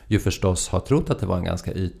ju förstås ha trott att det var en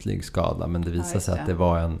ganska ytlig skada, men det visar sig att det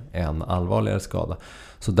var en allvarligare skada.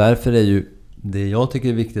 Så därför är ju det jag tycker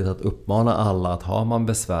är viktigt att uppmana alla att har man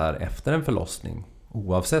besvär efter en förlossning,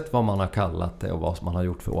 oavsett vad man har kallat det och vad man har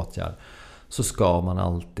gjort för åtgärd, så ska man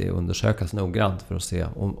alltid undersökas noggrant för att se.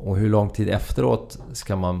 Och hur lång tid efteråt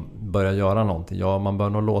ska man börja göra någonting? Ja, man bör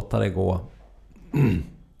nog låta det gå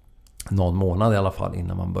någon månad i alla fall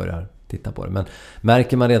innan man börjar titta på det. Men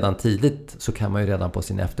märker man redan tidigt, så kan man ju redan på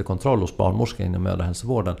sin efterkontroll hos barnmorska inom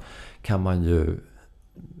mödrahälsovården, kan man ju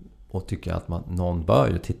och tycka att någon bör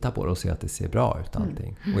ju titta på det och se att det ser bra ut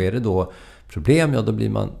allting. Och är det då problem, ja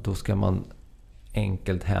då ska man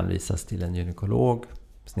enkelt hänvisas till en gynekolog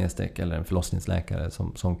eller en förlossningsläkare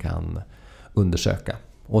som kan undersöka.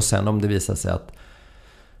 Och sen om det visar sig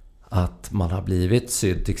att man har blivit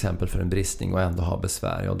sydd till exempel för en bristning och ändå har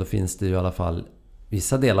besvär, ja, då finns det ju i alla fall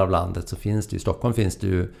vissa delar av landet, så finns det ju, i Stockholm finns det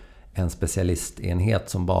ju en specialistenhet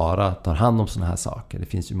som bara tar hand om såna här saker. Det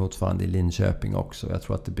finns ju motsvarande i Linköping också. Jag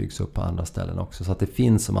tror att det byggs upp på andra ställen också. Så att det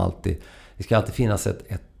finns det ska alltid finnas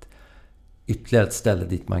ett ytterligare ett ställe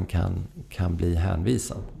dit man kan bli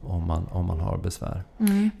hänvisad om man har besvär.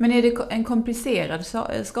 Men är det en komplicerad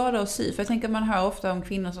skada att sy? För jag tänker att man hör ofta om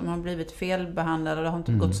kvinnor som har blivit felbehandlade och det har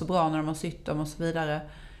inte gått så bra när de har sytt dem och så vidare.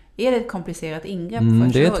 Är det ett komplicerat ingrepp?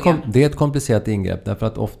 Det är ett komplicerat ingrepp, därför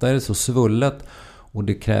att ofta är det så svullet och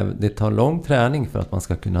det tar lång träning för att man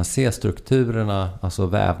ska kunna se strukturerna, alltså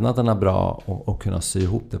vävnaderna bra och kunna sy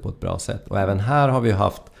ihop det på ett bra sätt. Och även här har vi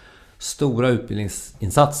haft stora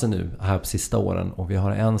utbildningsinsatser nu här på sista åren, och vi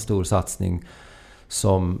har en stor satsning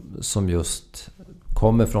som just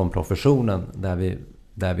kommer från professionen,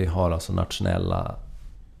 där vi har alltså nationella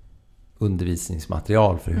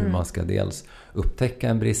undervisningsmaterial för hur man ska dels upptäcka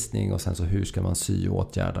en bristning och sen så hur ska man sy och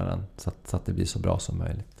åtgärda den så att det blir så bra som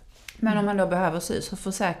möjligt. Men om man då behöver sy, så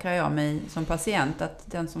försäkrar jag mig som patient att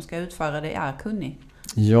den som ska utföra det är kunnig?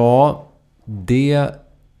 Ja, det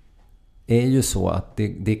är ju så att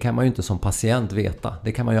det kan man ju inte som patient veta.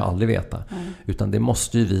 Det kan man ju aldrig veta. Utan det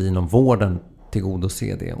måste ju vi inom vården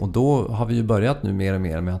tillgodose det. Och då har vi ju börjat nu mer och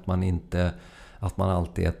mer med att man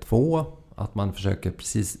alltid är 2. Att man försöker,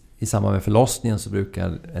 precis i samband med förlossningen så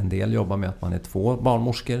brukar en del jobba med att man är 2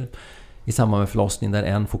 barnmorskor i samband med förlossning, där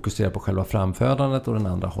en fokuserar på själva framfödandet och den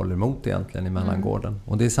andra håller emot egentligen i mellangården.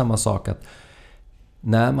 Och det är samma sak att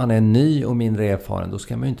när man är ny och mindre erfaren, då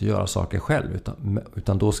ska man ju inte göra saker själv,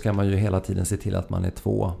 utan då ska man ju hela tiden se till att man är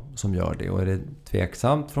 2 som gör det. Och är det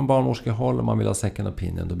tveksamt från barnmorskehåll och man vill ha second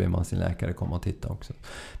opinion, då ber man sin läkare komma och titta också.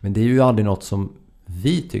 Men det är ju aldrig något som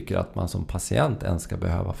vi tycker att man som patient ens ska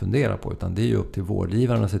behöva fundera på, utan det är ju upp till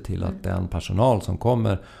vårdgivaren att se till att den personal som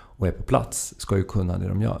kommer och är på plats ska ju kunna det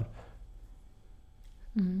de gör.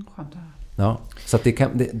 Skönt att höra. Ja, så att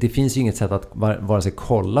det finns ju inget sätt att vare sig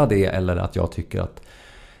kolla det, eller att jag tycker att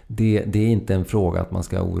det är inte en fråga att man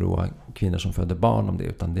ska oroa kvinnor som föder barn om det,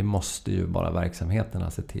 utan det måste ju bara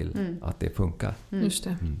verksamheterna se till att det funkar. Just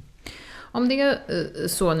det. Om det är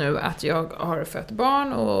så nu att jag har fött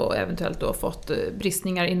barn och eventuellt då fått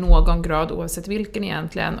bristningar i någon grad, oavsett vilken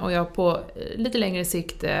egentligen, och jag på lite längre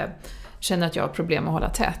sikt känner att jag har problem att hålla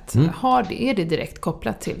tätt. Är det direkt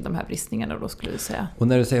kopplat till de här bristningarna då, skulle du säga? Och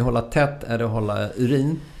när du säger hålla tätt, är det att hålla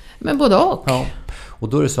urin? Men både och. Ja. Och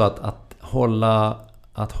då är det så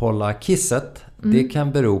att hålla kisset, det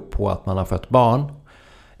kan bero på att man har fött barn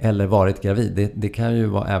eller varit gravid. Det kan ju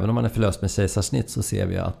vara, även om man är förlöst med kejsarsnitt, så ser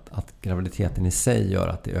vi att graviditeten i sig gör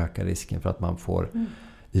att det ökar risken för att man får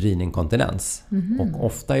urininkontinens. Och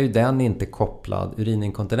ofta är ju den inte kopplad,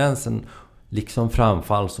 urininkontinensen liksom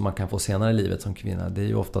framfall som man kan få senare i livet som kvinna, det är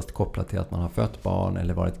ju oftast kopplat till att man har fött barn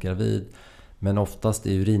eller varit gravid. Men oftast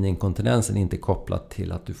är urininkontinensen inte kopplat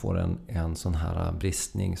till att du får en sån här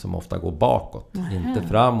bristning som ofta går bakåt. Inte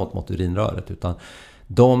framåt mot urinröret, utan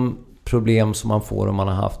de problem som man får om man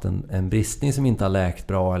har haft en bristning som inte har läkt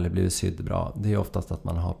bra eller blivit sydd bra, det är oftast att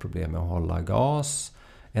man har problem med att hålla gas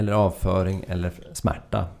eller avföring eller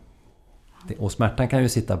smärta. Och smärtan kan ju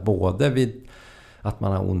sitta både vid att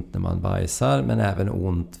man har ont när man bajsar, men även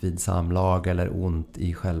ont vid samlag eller ont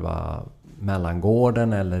i själva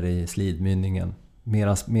mellangården eller i slidmynningen.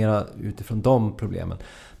 Mera utifrån de problemen.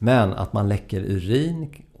 Men att man läcker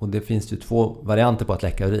urin, och det finns ju 2 varianter på att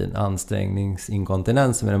läcka urin.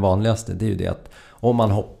 Ansträngningsinkontinens som är den vanligaste, det är ju det att om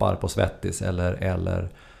man hoppar på svettis eller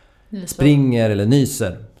springer eller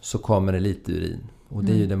nyser, så kommer det lite urin. Och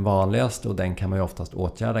det är ju den vanligaste, och den kan man ju oftast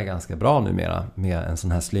åtgärda ganska bra numera med en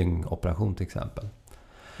sån här slyngoperation till exempel.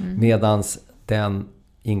 Medans den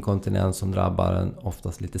inkontinens som drabbar en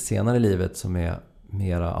oftast lite senare i livet, som är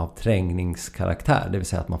mera av trängningskaraktär, det vill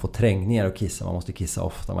säga att man får trängningar och kissa, man måste kissa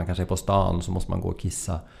ofta, man kanske är på stan så måste man gå och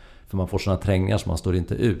kissa för man får sådana trängningar som man står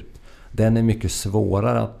inte ut. Den är mycket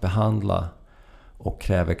svårare att behandla och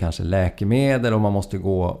kräver kanske läkemedel, och man måste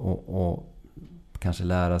gå och kanske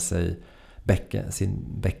lära sig sin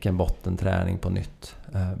bäckenbottenträning på nytt.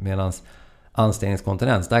 Medan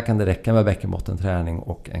ansträngningskontinens, där kan det räcka med bäckenbottenträning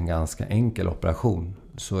och en ganska enkel operation,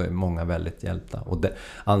 så är många väldigt hjälpta. Och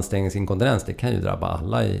ansträngningsinkontinens, det kan ju drabba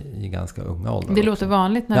alla i ganska unga åldrar. Det låter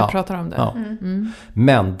vanligt när du pratar om det. Ja.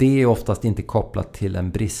 Men det är oftast inte kopplat till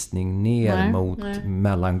en bristning ner mot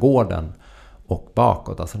mellangården och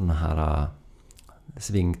bakåt, alltså den här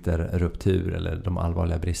sfinkterruptur eller de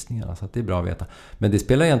allvarliga bristningarna, så att det är bra att veta. Men det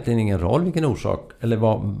spelar egentligen ingen roll vilken orsak eller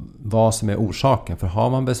vad som är orsaken, för har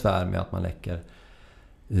man besvär med att man läcker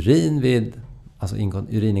urin vid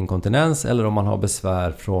urininkontinens, eller om man har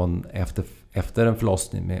besvär från efter en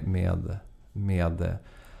förlossning med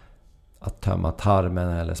att tömma tarmen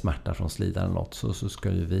eller smärta från slidaren eller något, så ska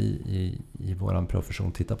ju vi i våran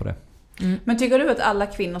profession titta på det. Men tycker du att alla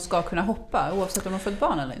kvinnor ska kunna hoppa oavsett om de får ett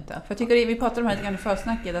barn eller inte? För jag tycker vi pratade om det här lite grann i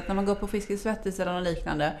försnacket, att när man går på Friskis Svettis eller något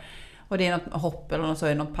liknande och det är något hopp eller så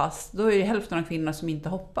är något pass, då är det hälften av kvinnorna som inte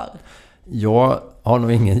hoppar. Jag har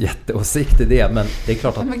nog ingen jätteåsikt i det, men det är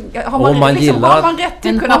klart att om man gillar... Har man rätt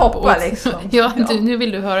till att kunna hoppa liksom? Ja, nu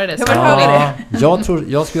vill du höra det.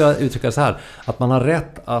 Jag skulle uttrycka det så här, att man har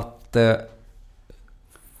rätt att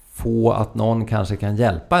få att någon kanske kan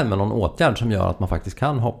hjälpa en med någon åtgärd som gör att man faktiskt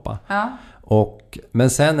kan hoppa. Ja. Men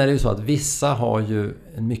sen är det ju så att vissa har ju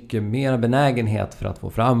en mycket mer benägenhet för att få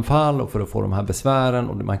framfall och för att få de här besvären,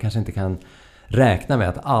 och man kanske inte kan räkna med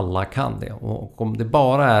att alla kan det. Och om det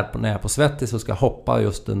bara är när jag är på Svettis så ska hoppa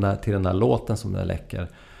just till den där låten som det läcker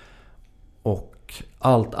och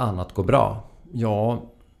allt annat går bra. Ja,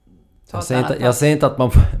 jag säger inte att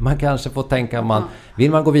man kanske får tänka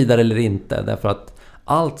vill man gå vidare eller inte, därför att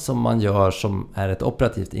allt som man gör som är ett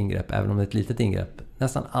operativt ingrepp, även om det är ett litet ingrepp,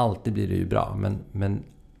 nästan alltid blir det ju bra. Men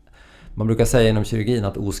man brukar säga inom kirurgin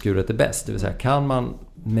att oskuret är bäst. Det vill säga, kan man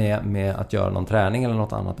med att göra någon träning eller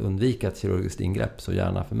något annat undvika ett kirurgiskt ingrepp, så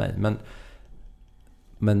gärna för mig.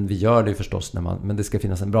 Men vi gör det ju förstås men det ska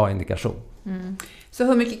finnas en bra indikation. Så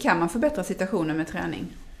hur mycket kan man förbättra situationen med träning?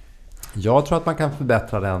 Jag tror att man kan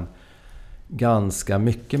förbättra den ganska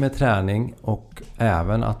mycket med träning, och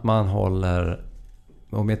även att man håller...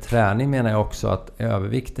 Och med träning menar jag också att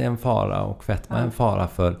övervikt är en fara och fetma är en fara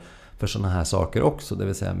för sådana här saker också. Det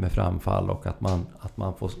vill säga med framfall och att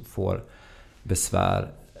man får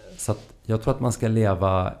besvär. Så att jag tror att man ska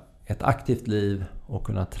leva ett aktivt liv och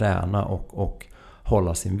kunna träna och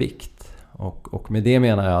hålla sin vikt. Och med det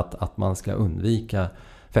menar jag att man ska undvika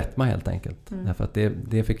fetma helt enkelt. Därför att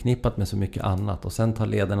det är förknippat med så mycket annat. Och sen tar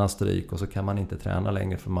lederna stryk och så kan man inte träna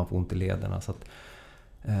längre för man får ont i lederna. Så att,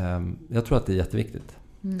 jag tror att det är jätteviktigt.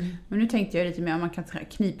 Men nu tänkte jag lite mer om man kan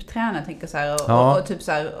knipträna, tänker så här, och typ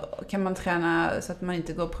så här, kan man träna så att man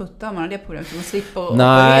inte går och pruttar om man har det problemet, så man slipper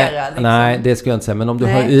operera liksom. Nej, det skulle jag inte säga, men om du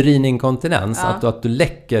har urininkontinens, att du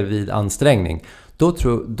läcker vid ansträngning,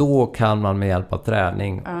 då kan man med hjälp av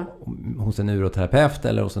träning hos en uroterapeut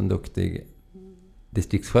eller hos en duktig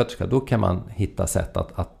distriktssköterska, då kan man hitta sätt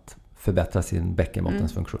att förbättra sin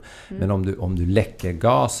bäckenbottensfunktion. Men om du läcker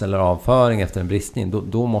gas eller avföring efter en bristning,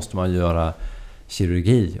 då måste man göra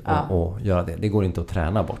kirurgi och göra det. Det går inte att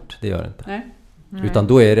träna bort, det gör det inte. Nej. Utan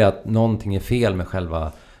då är det att någonting är fel med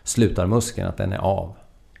själva slutarmuskeln, att den är av.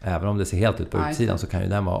 Även om det ser helt ut på utsidan så kan ju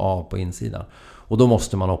den vara av på insidan. Och då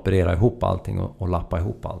måste man operera ihop allting och lappa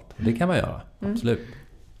ihop allt. Det kan man göra, absolut.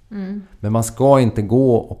 Men man ska inte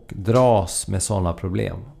gå och dras med sådana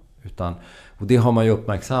problem. Och det har man ju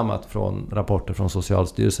uppmärksammat från rapporter från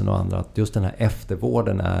Socialstyrelsen och andra, att just den här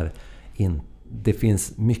eftervården det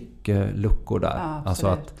finns mycket luckor där. Ja, alltså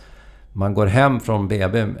att man går hem från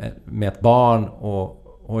BB med ett barn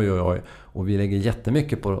och vi lägger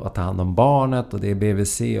jättemycket på att ta hand om barnet och det är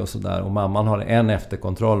BVC och sådär. Och mamman har en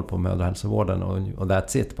efterkontroll på mödrahälsovården och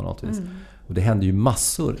that's it på något vis. Och det händer ju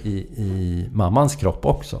massor i mammans kropp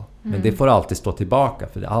också. Men det får alltid stå tillbaka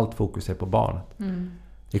för allt fokus är på barnet.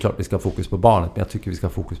 Det är klart vi ska ha fokus på barnet, men jag tycker vi ska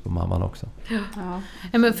ha fokus på mamman också.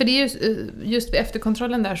 Ja, men för det är just vid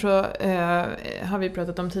efterkontrollen där så har vi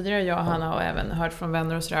pratat om tidigare, jag och Hanna, och även hört från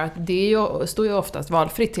vänner och sådär, att det står ju oftast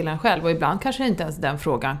valfritt till en själv, och ibland kanske inte ens den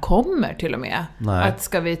frågan kommer till och med. Nej. Att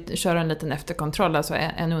ska vi köra en liten efterkontroll, alltså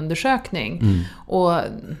en undersökning. Och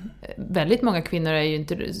väldigt många kvinnor är ju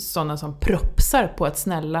inte sådana som propsar på att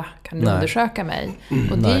snälla, kan du undersöka mig?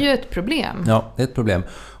 Och det är ju ett problem. Ja, det är ett problem.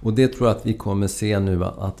 Och det tror jag att vi kommer se nu,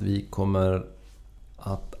 att vi kommer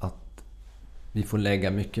att vi får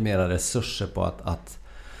lägga mycket mer resurser på att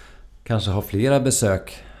kanske ha flera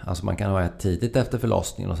besök. Alltså man kan ha ett tidigt efter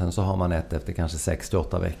förlossningen och sen så har man ett efter kanske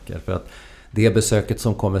 6-8 veckor. För att det besöket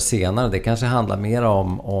som kommer senare, det kanske handlar mer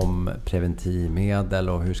om preventivmedel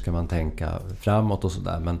och hur ska man tänka framåt och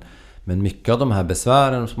sådär. Men mycket av de här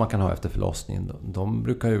besvären som man kan ha efter förlossningen, de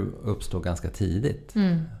brukar ju uppstå ganska tidigt.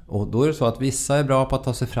 Och då är det så att vissa är bra på att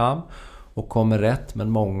ta sig fram och kommer rätt, men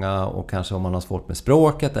många, och kanske om man har svårt med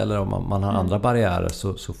språket eller om man har andra barriärer,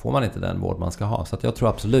 så får man inte den vård man ska ha. Så att jag tror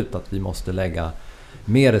absolut att vi måste lägga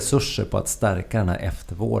mer resurser på att stärka den här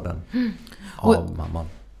eftervården av mamman.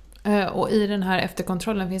 Och i den här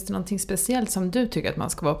efterkontrollen, finns det någonting speciellt som du tycker att man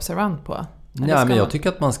ska vara observant på? Ja, men jag tycker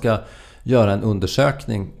att man ska göra en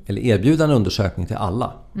undersökning, eller erbjuda en undersökning till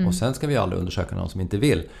alla. Och sen ska vi aldrig undersöka någon som inte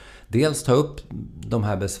vill. Dels ta upp de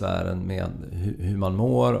här besvären med hur man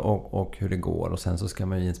mår och hur det går. Och sen så ska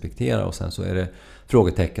man ju inspektera, och sen så är det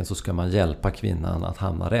frågetecken, så ska man hjälpa kvinnan att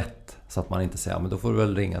hamna rätt. Så att man inte säger, men då får du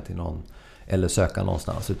väl ringa till någon eller söka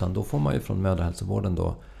någonstans. Utan då får man ju från mödrahälsovården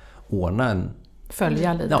då ordna en...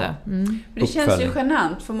 Följa lite. Ja. Men det känns ju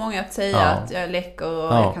genant för många att säga att jag läcker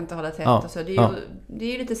och jag kan inte hålla tätt. Och så. Det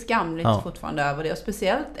är ju lite skamligt fortfarande över det. Och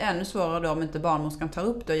speciellt ännu svårare då om inte barnmorskan tar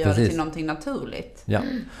upp det och gör det till någonting naturligt. Ja.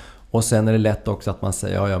 Och sen är det lätt också att man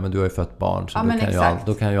säger, ja men du har ju fött barn, så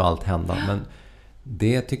då kan ju allt hända. Men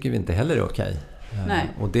det tycker vi inte heller är okej.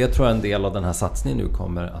 Och det tror jag en del av den här satsningen nu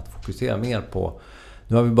kommer att fokusera mer på.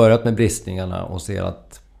 Nu har vi börjat med bristningarna och ser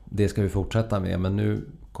att det ska vi fortsätta med. Men nu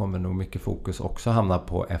kommer nog mycket fokus också hamna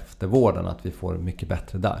på eftervården, att vi får mycket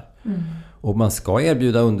bättre där. Och man ska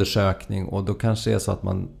erbjuda undersökning, och då kanske det är så att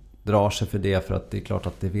man drar sig för det, för att det är klart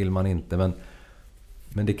att det vill man inte.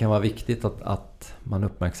 Men det kan vara viktigt att man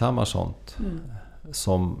uppmärksammar sånt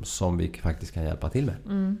som vi faktiskt kan hjälpa till med.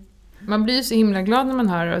 Man blir ju så himla glad när man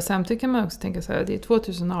hör det, och samtidigt kan man också tänka så här, det är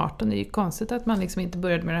 2018, det är ju konstigt att man liksom inte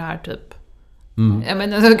började med det här typ. Jag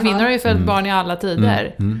menar, alltså, kvinnor har ju fött barn i alla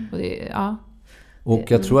tider. Och det,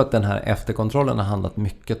 och jag tror att den här efterkontrollen har handlat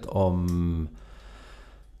mycket om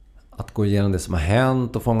att gå igenom det som har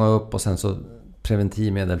hänt och fånga upp, och sen så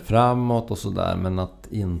preventivmedel framåt och sådär, men att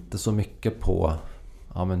inte så mycket på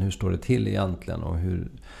men hur står det till egentligen,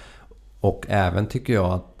 och även tycker jag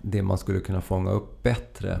att det man skulle kunna fånga upp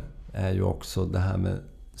bättre är ju också det här med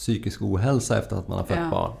psykisk ohälsa efter att man har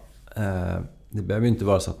fött barn. Det behöver ju inte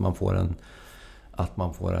vara så att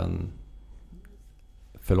man får en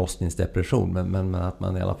förlossningsdepression, men att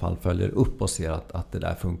man i alla fall följer upp och ser att det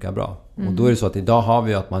där funkar bra. Och då är det så att idag har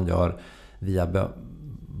vi att man gör via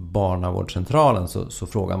barnavårdscentralen, så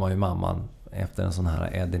frågar man ju mamman efter en sån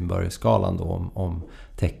här Edinburgh-skalan då om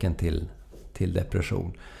tecken till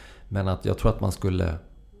depression. Men att jag tror att man skulle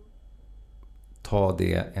ta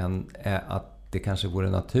det att det kanske vore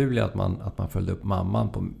naturligt att man följde upp mamman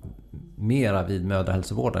på mera vid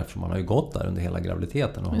mödrahälsovården, eftersom man har ju gått där under hela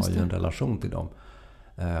graviditeten och har ju en relation till dem.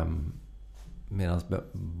 Medan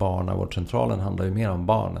barnavårdscentralen handlar ju mer om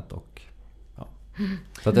barnet och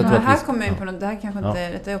så att jag tror här kommer jag in på något, det här kanske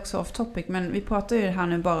inte, detta är också off topic, men vi pratar ju här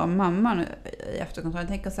nu bara om mamman i efterkontrollen.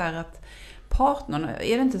 Jag tänker så här att partnern,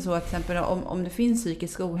 är det inte så att till exempel om det finns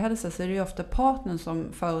psykisk ohälsa, så är det ju ofta partnern som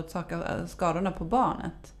förorsakar skadorna på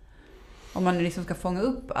barnet? om man liksom ska fånga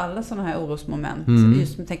upp alla sådana här orosmoment.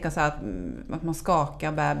 Just tänka så här att man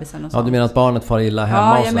skakar bebisen och sånt. Ja, du menar att barnet far illa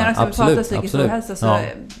hemma? Ja, jag menar också att prata psykisk ohälsa så ja.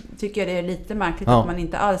 tycker jag det är lite märkligt att man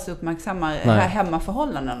inte alls uppmärksammar här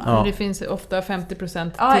hemmaförhållandena. Ja. Det finns ofta 50%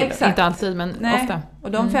 till. Exakt. Inte alltid, men ofta.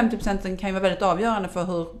 Och de 50% kan ju vara väldigt avgörande för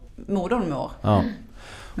hur modern mår. Ja.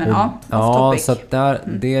 Men så att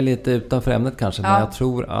det är lite utanför ämnet kanske, men jag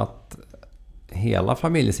tror att hela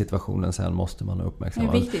familjesituationen sen måste man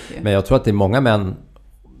uppmärksamma. Det är viktigt ju. Men jag tror att det är många män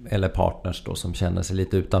eller partners då som känner sig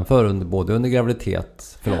lite utanför både under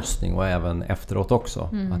graviditet, förlossning och även efteråt också.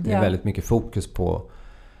 Att det är väldigt mycket fokus på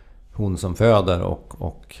hon som föder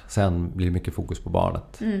och sen blir mycket fokus på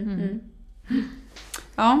barnet.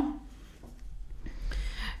 Ja.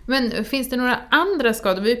 Men finns det några andra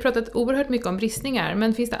skador? Vi har pratat oerhört mycket om bristningar,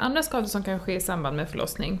 men finns det andra skador som kan ske i samband med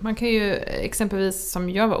förlossning? Man kan ju exempelvis, som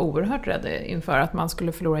jag var oerhört rädd inför, att man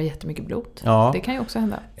skulle förlora jättemycket blod. Ja. Det kan ju också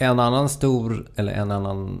hända. En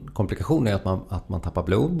annan komplikation är att man tappar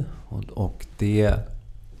blod. Och det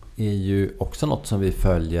är ju också något som vi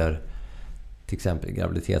följer till exempel i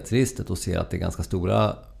graviditetsregistret och ser att det är ganska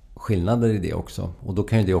stora skillnader i det också. Och då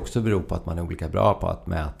kan ju det också bero på att man är olika bra på att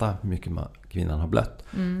mäta hur mycket kvinnan har blött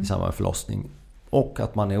i samband med förlossning. Och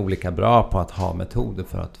att man är olika bra på att ha metoder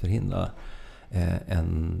för att förhindra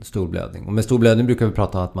en stor blödning. Och med stor blödning brukar vi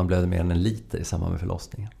prata om att man blöder mer än 1 liter i samband med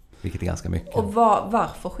förlossningen. Vilket är ganska mycket. Och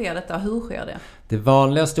varför sker detta? Hur sker det? Det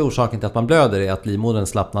vanligaste orsaken till att man blöder är att livmodern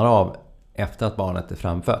slappnar av efter att barnet är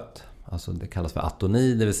framfött. Alltså det kallas för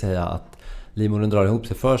atoni, det vill säga att livmodern drar ihop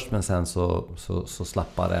sig först, men sen så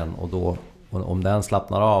slappar den, och då om den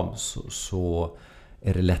slappnar av så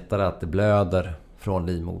är det lättare att det blöder från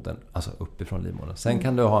livmodern, alltså uppifrån livmodern. Sen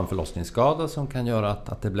kan du ha en förlossningsskada som kan göra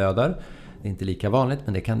att det blöder. Det är inte lika vanligt,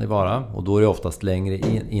 men det kan det vara, och då är det oftast längre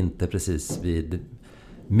in, inte precis vid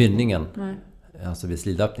mynningen. Nej. Alltså vid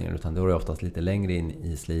slidöppningen, utan då är det oftast lite längre in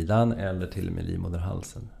i slidan eller till och med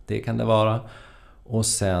livmoderhalsen. Det kan det vara. Och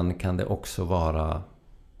sen kan det också vara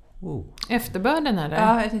efterbörden eller?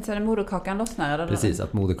 Ja, jag tänkte säga att moderkakan lossnar. Eller? Precis,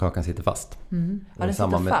 att moderkakan sitter fast. Ja, det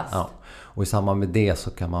sitter fast. Ja, och i samband med det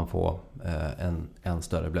så kan man få en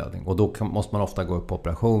större blödning. Och då måste man ofta gå upp på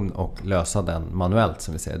operation och lösa den manuellt,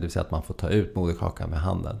 som vi säger. Det vill säga att man får ta ut moderkakan med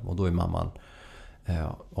handen. Och då är mamman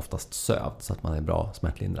oftast sövd så att man är bra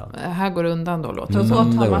smärtlindrande. Här går det undan då, låter det. Hur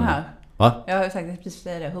brått har man här? Va? Jag har sagt precis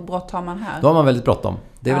det. Hur brått har man här? Då har man väldigt bråttom.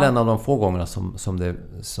 Det är väl en av de få gångerna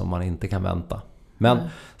som man inte kan vänta. Men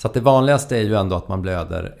så att det vanligaste är ju ändå att man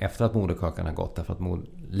blöder efter att moderkakan har gått, därför att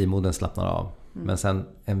livmodern slappnar av. Men sen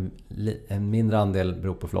en mindre andel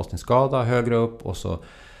beror på förlossningsskada högre upp, och så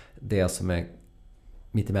det som är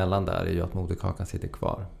mittemellan där är ju att moderkakan sitter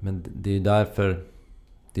kvar. Men det är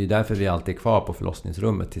ju därför vi alltid är kvar på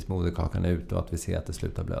förlossningsrummet tills moderkakan är ute och att vi ser att det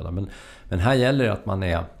slutar blöda. Men här gäller det att man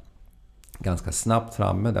är ganska snabbt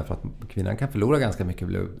framme, därför att kvinnan kan förlora ganska mycket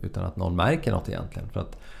blod utan att någon märker något egentligen. För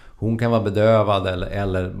att hon kan vara bedövad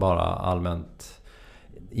eller bara allmänt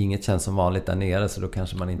inget känns som vanligt där nere, så då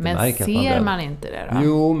kanske man inte märker att man blöder. Men ser man inte det då?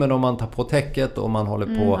 Jo, men om man tar på täcket och man håller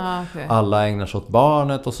på, alla ägnar sig åt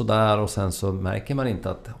barnet och sådär, och sen så märker man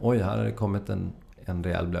inte att oj, här har det kommit en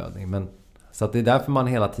rejäl blödning. Men, så att det är därför man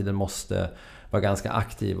hela tiden måste vara ganska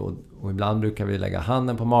aktiv, och ibland brukar vi lägga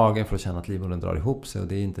handen på magen för att känna att livmodern drar ihop sig, och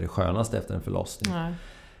det är inte det skönaste efter en förlossning.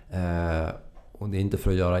 Och det är inte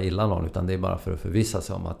för att göra illa någon, utan det är bara för att förvissa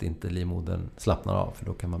sig om att inte livmodern slappnar av, för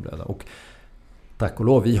då kan man blöda. Och tack och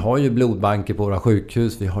lov, vi har ju blodbanker på våra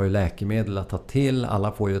sjukhus, vi har ju läkemedel att ta till.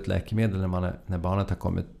 Alla får ju ett läkemedel när barnet har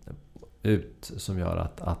kommit ut som gör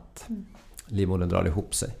att livmodern drar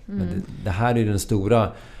ihop sig. Men det här är ju den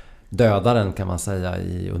stora dödaren, kan man säga,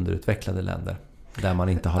 i underutvecklade länder. Där man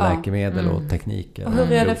inte har läkemedel och tekniker. Och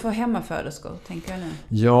hur är det för hemmaföderskor, tänker jag nu?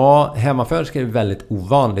 Ja, hemmaföderskor är väldigt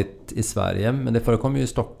ovanligt i Sverige, men det förekommer ju i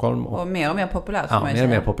Stockholm. Och mer populärt. Ja, mer och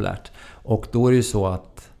mer populärt. Och då är det ju så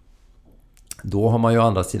att då har man ju å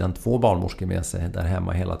andra sidan 2 barnmorskor med sig där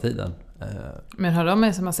hemma hela tiden. Men har de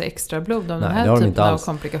med sig massa extra blod om den här typen av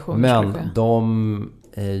komplikationer? Men de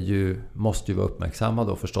måste ju vara uppmärksamma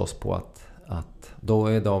då förstås på att då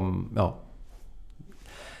är de... Ja,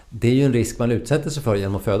 det är ju en risk man utsätter sig för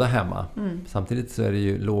genom att föda hemma. Samtidigt så är det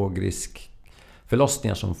ju lågrisk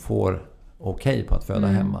förlossningar som får okej på att föda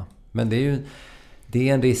hemma. Men det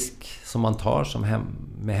är en risk som man tar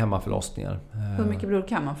med hemmaförlossningar. Hur mycket blod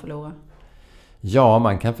kan man förlora? Ja,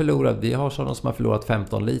 man kan förlora. Vi har sådana som har förlorat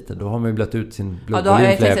 15 liter. Då har man ju blött ut sin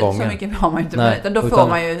blodvolym flera gånger. Så mycket har man inte. Nej, då får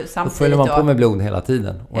man ju samtidigt... Då följer man på med blod hela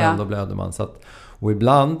tiden och ändå blöder man. Så att, och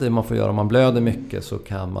ibland, det man får göra om man blöder mycket, så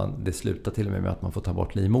kan det sluta till och med att man får ta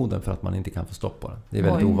bort livmodern för att man inte kan få stopp på den. Det är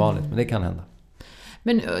väldigt ovanligt, men det kan hända.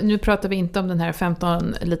 Men nu pratar vi inte om den här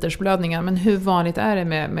 15 liters blödningen, men hur vanligt är det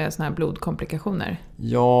med såna här blodkomplikationer?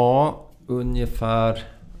 Ja, ungefär,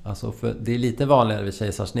 alltså det är lite vanligare vid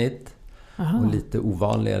kejsarsnitt. Aha. Och lite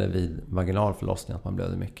ovanligare vid vaginal förlossning att man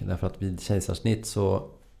blöder mycket. Därför att vid kejsarsnitt så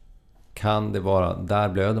kan det vara, där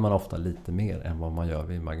blöder man ofta lite mer än vad man gör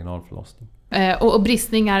vid vaginal förlossning. Och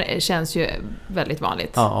bristningar känns ju väldigt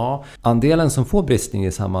vanligt. Ja, andelen som får bristning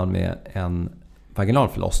i samband med en vaginal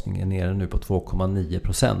förlossning är nere nu på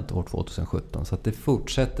 2,9% år 2017. Så att det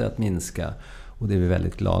fortsätter att minska och det är vi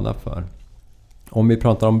väldigt glada för. Om vi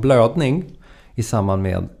pratar om blödning i samband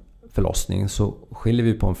med förlossning så skiljer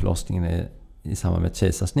vi på en förlossning i samband med ett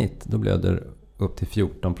kejsarsnitt. Då blöder upp till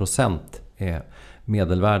 14% är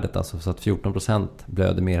medelvärdet, alltså så att 14%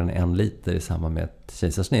 blöder mer än 1 liter i samband med ett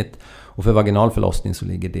kejsarsnitt. Och för vaginal förlossning så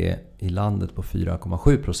ligger det i landet på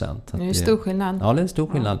 4,7%. Det är en stor skillnad. Ja, det är en stor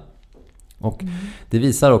skillnad. Och det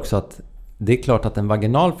visar också att det är klart att en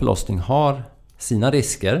vaginal förlossning har sina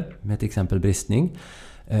risker med till exempel bristning.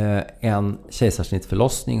 En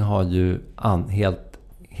kejsarsnittförlossning har ju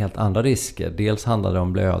helt andra risker. Dels handlar det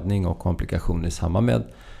om blödning och komplikationer i samband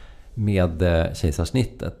med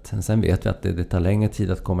kejsarsnittet. Sen vet vi att det tar längre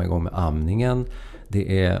tid att komma igång med amningen.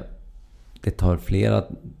 Det tar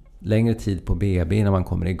längre tid på BB innan man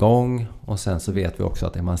kommer igång. Och sen så vet vi också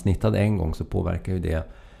att är man snittad en gång så påverkar ju det.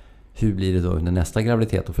 Hur blir det då under nästa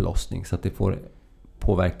graviditet och förlossning? Så att det får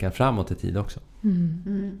påverka framåt i tid också.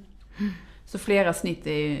 Så flera snitt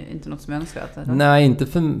är ju inte något som är önskvärt? Eller? Nej, inte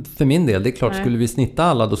för min del. Det är klart, skulle vi snitta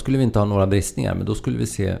alla då skulle vi inte ha några bristningar. Men då skulle vi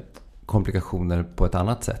se komplikationer på ett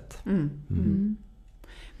annat sätt.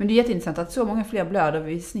 Men det är jätteintressant att så många fler blöder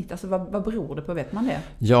vid snitt. Alltså vad beror det på? Vet man det?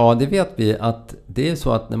 Ja, det vet vi. Att det är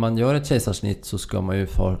så att när man gör ett kejsarsnitt så ska man ju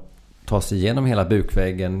ta sig igenom hela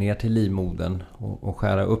bukväggen ner till livmodern och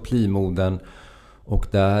skära upp livmodern. Och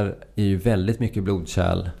där är ju väldigt mycket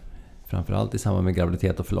blodkärl. Framförallt i samband med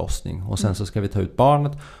graviditet och förlossning. Och sen så ska vi ta ut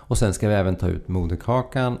barnet. Och sen ska vi även ta ut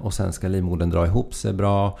moderkakan. Och sen ska livmodern dra ihop sig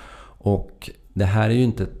bra. Och det här är ju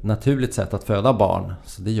inte ett naturligt sätt att föda barn.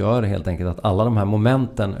 Så det gör helt enkelt att alla de här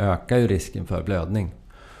momenten ökar ju risken för blödning.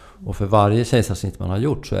 Och för varje kejsarsnitt man har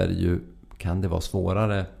gjort så kan det vara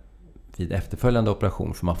svårare vid efterföljande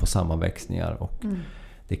operation. För man får sammanväxningar och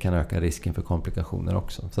det kan öka risken för komplikationer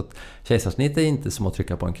också. Så att kejsarsnitt är inte som att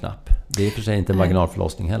trycka på en knapp. Det är för sig inte en vaginal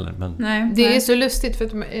förlossning heller. Men... Nej, det är så lustigt för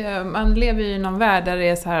att man lever i någon värld där det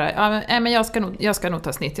är så här, men jag ska nog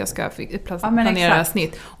ta snitt, jag ska planera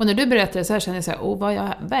snitt. Och när du berättar det så här känner jag så här, vad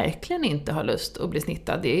jag verkligen inte har lust att bli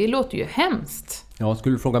snittad. Det låter ju hemskt. Ja,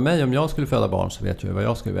 skulle du fråga mig om jag skulle föda barn så vet jag vad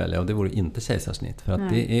jag skulle välja. Och det vore inte kejsarsnitt. För att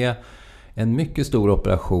det är en mycket stor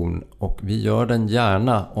operation och vi gör den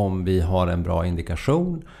gärna om vi har en bra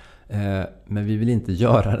indikation. Men vi vill inte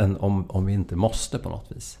göra den om vi inte måste på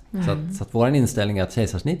något vis. Så att vår inställning är att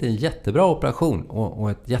kejsarsnitt är en jättebra operation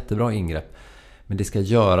och ett jättebra ingrepp. Men det ska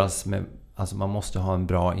göras med, alltså man måste ha en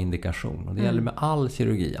bra indikation. Och det gäller med all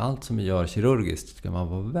kirurgi. Allt som vi gör kirurgiskt ska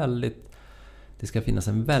man vara det ska finnas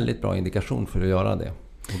en väldigt bra indikation för att göra det.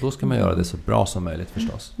 Och då ska man göra det så bra som möjligt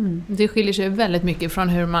förstås. Det skiljer sig väldigt mycket från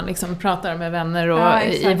hur man liksom pratar med vänner och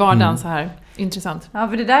i vardagen så här. Intressant. Ja,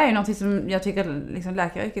 för det där är ju något som jag tycker liksom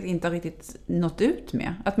läkaryrket inte har riktigt nått ut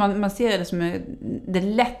med. Att man ser det som det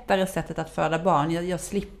lättare sättet att föda barn. Jag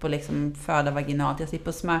slipper liksom föda vaginalt, jag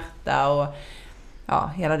slipper smärta och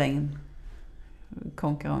hela den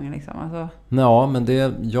konkurrensen liksom. Alltså. Ja, men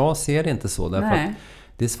jag ser det inte så därför att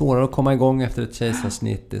det är svårare att komma igång efter ett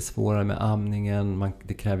kejsarsnitt. Det är svårare med amningen.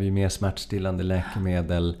 Det kräver ju mer smärtstillande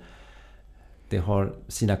läkemedel. Det har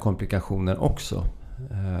sina komplikationer också.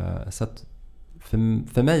 Så att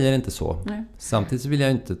för mig är det inte så. Nej. Samtidigt så vill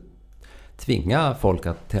jag inte tvinga folk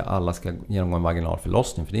att alla ska genomgå en vaginal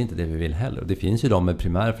förlossning. För det är inte det vi vill heller. Det finns ju de med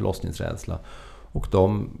primär förlossningsrädsla. Och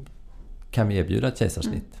de kan vi erbjuda ett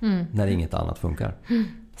kejsarsnitt när inget annat funkar.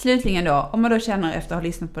 Slutligen då, om man då känner efter att ha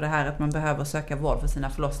lyssnat på det här att man behöver söka vård för sina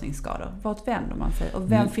förlossningsskador, vart vänder man sig?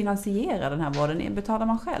 Och vem finansierar den här vården? Betalar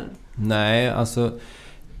man själv? Nej, alltså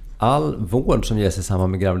all vård som ges i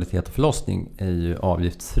samband med graviditet och förlossning är ju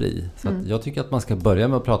avgiftsfri. Så att jag tycker att man ska börja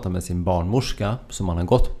med att prata med sin barnmorska som man har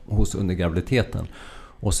gått hos under graviditeten.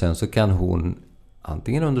 Och sen så kan hon,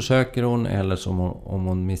 antingen undersöker hon eller som om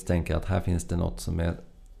hon misstänker att här finns det något som är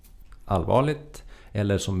allvarligt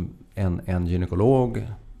eller som en gynekolog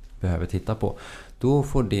behöver titta på. Då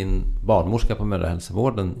får din barnmorska på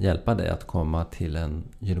mödrahälsovården hjälpa dig att komma till en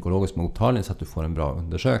gynekologisk mottagning så att du får en bra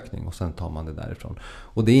undersökning och sen tar man det därifrån.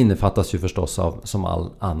 Och det innefattas ju förstås som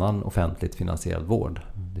all annan offentligt finansierad vård.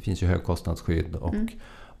 Det finns ju högkostnadsskydd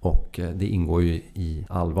och det ingår ju i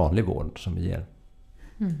all vanlig vård som vi ger.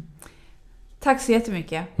 Tack så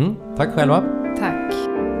jättemycket. Tack själva. Tack.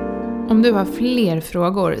 Om du har fler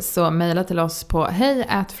frågor så mejla till oss på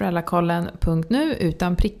hej@föräldrakollen.nu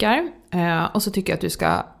utan prickar. Och så tycker jag att du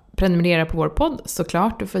ska prenumerera på vår podd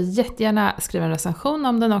såklart. Du får jättegärna skriva en recension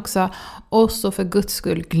om den också. Och så för Guds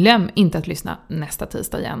skull, glöm inte att lyssna nästa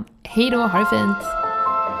tisdag igen. Hej då, ha det fint!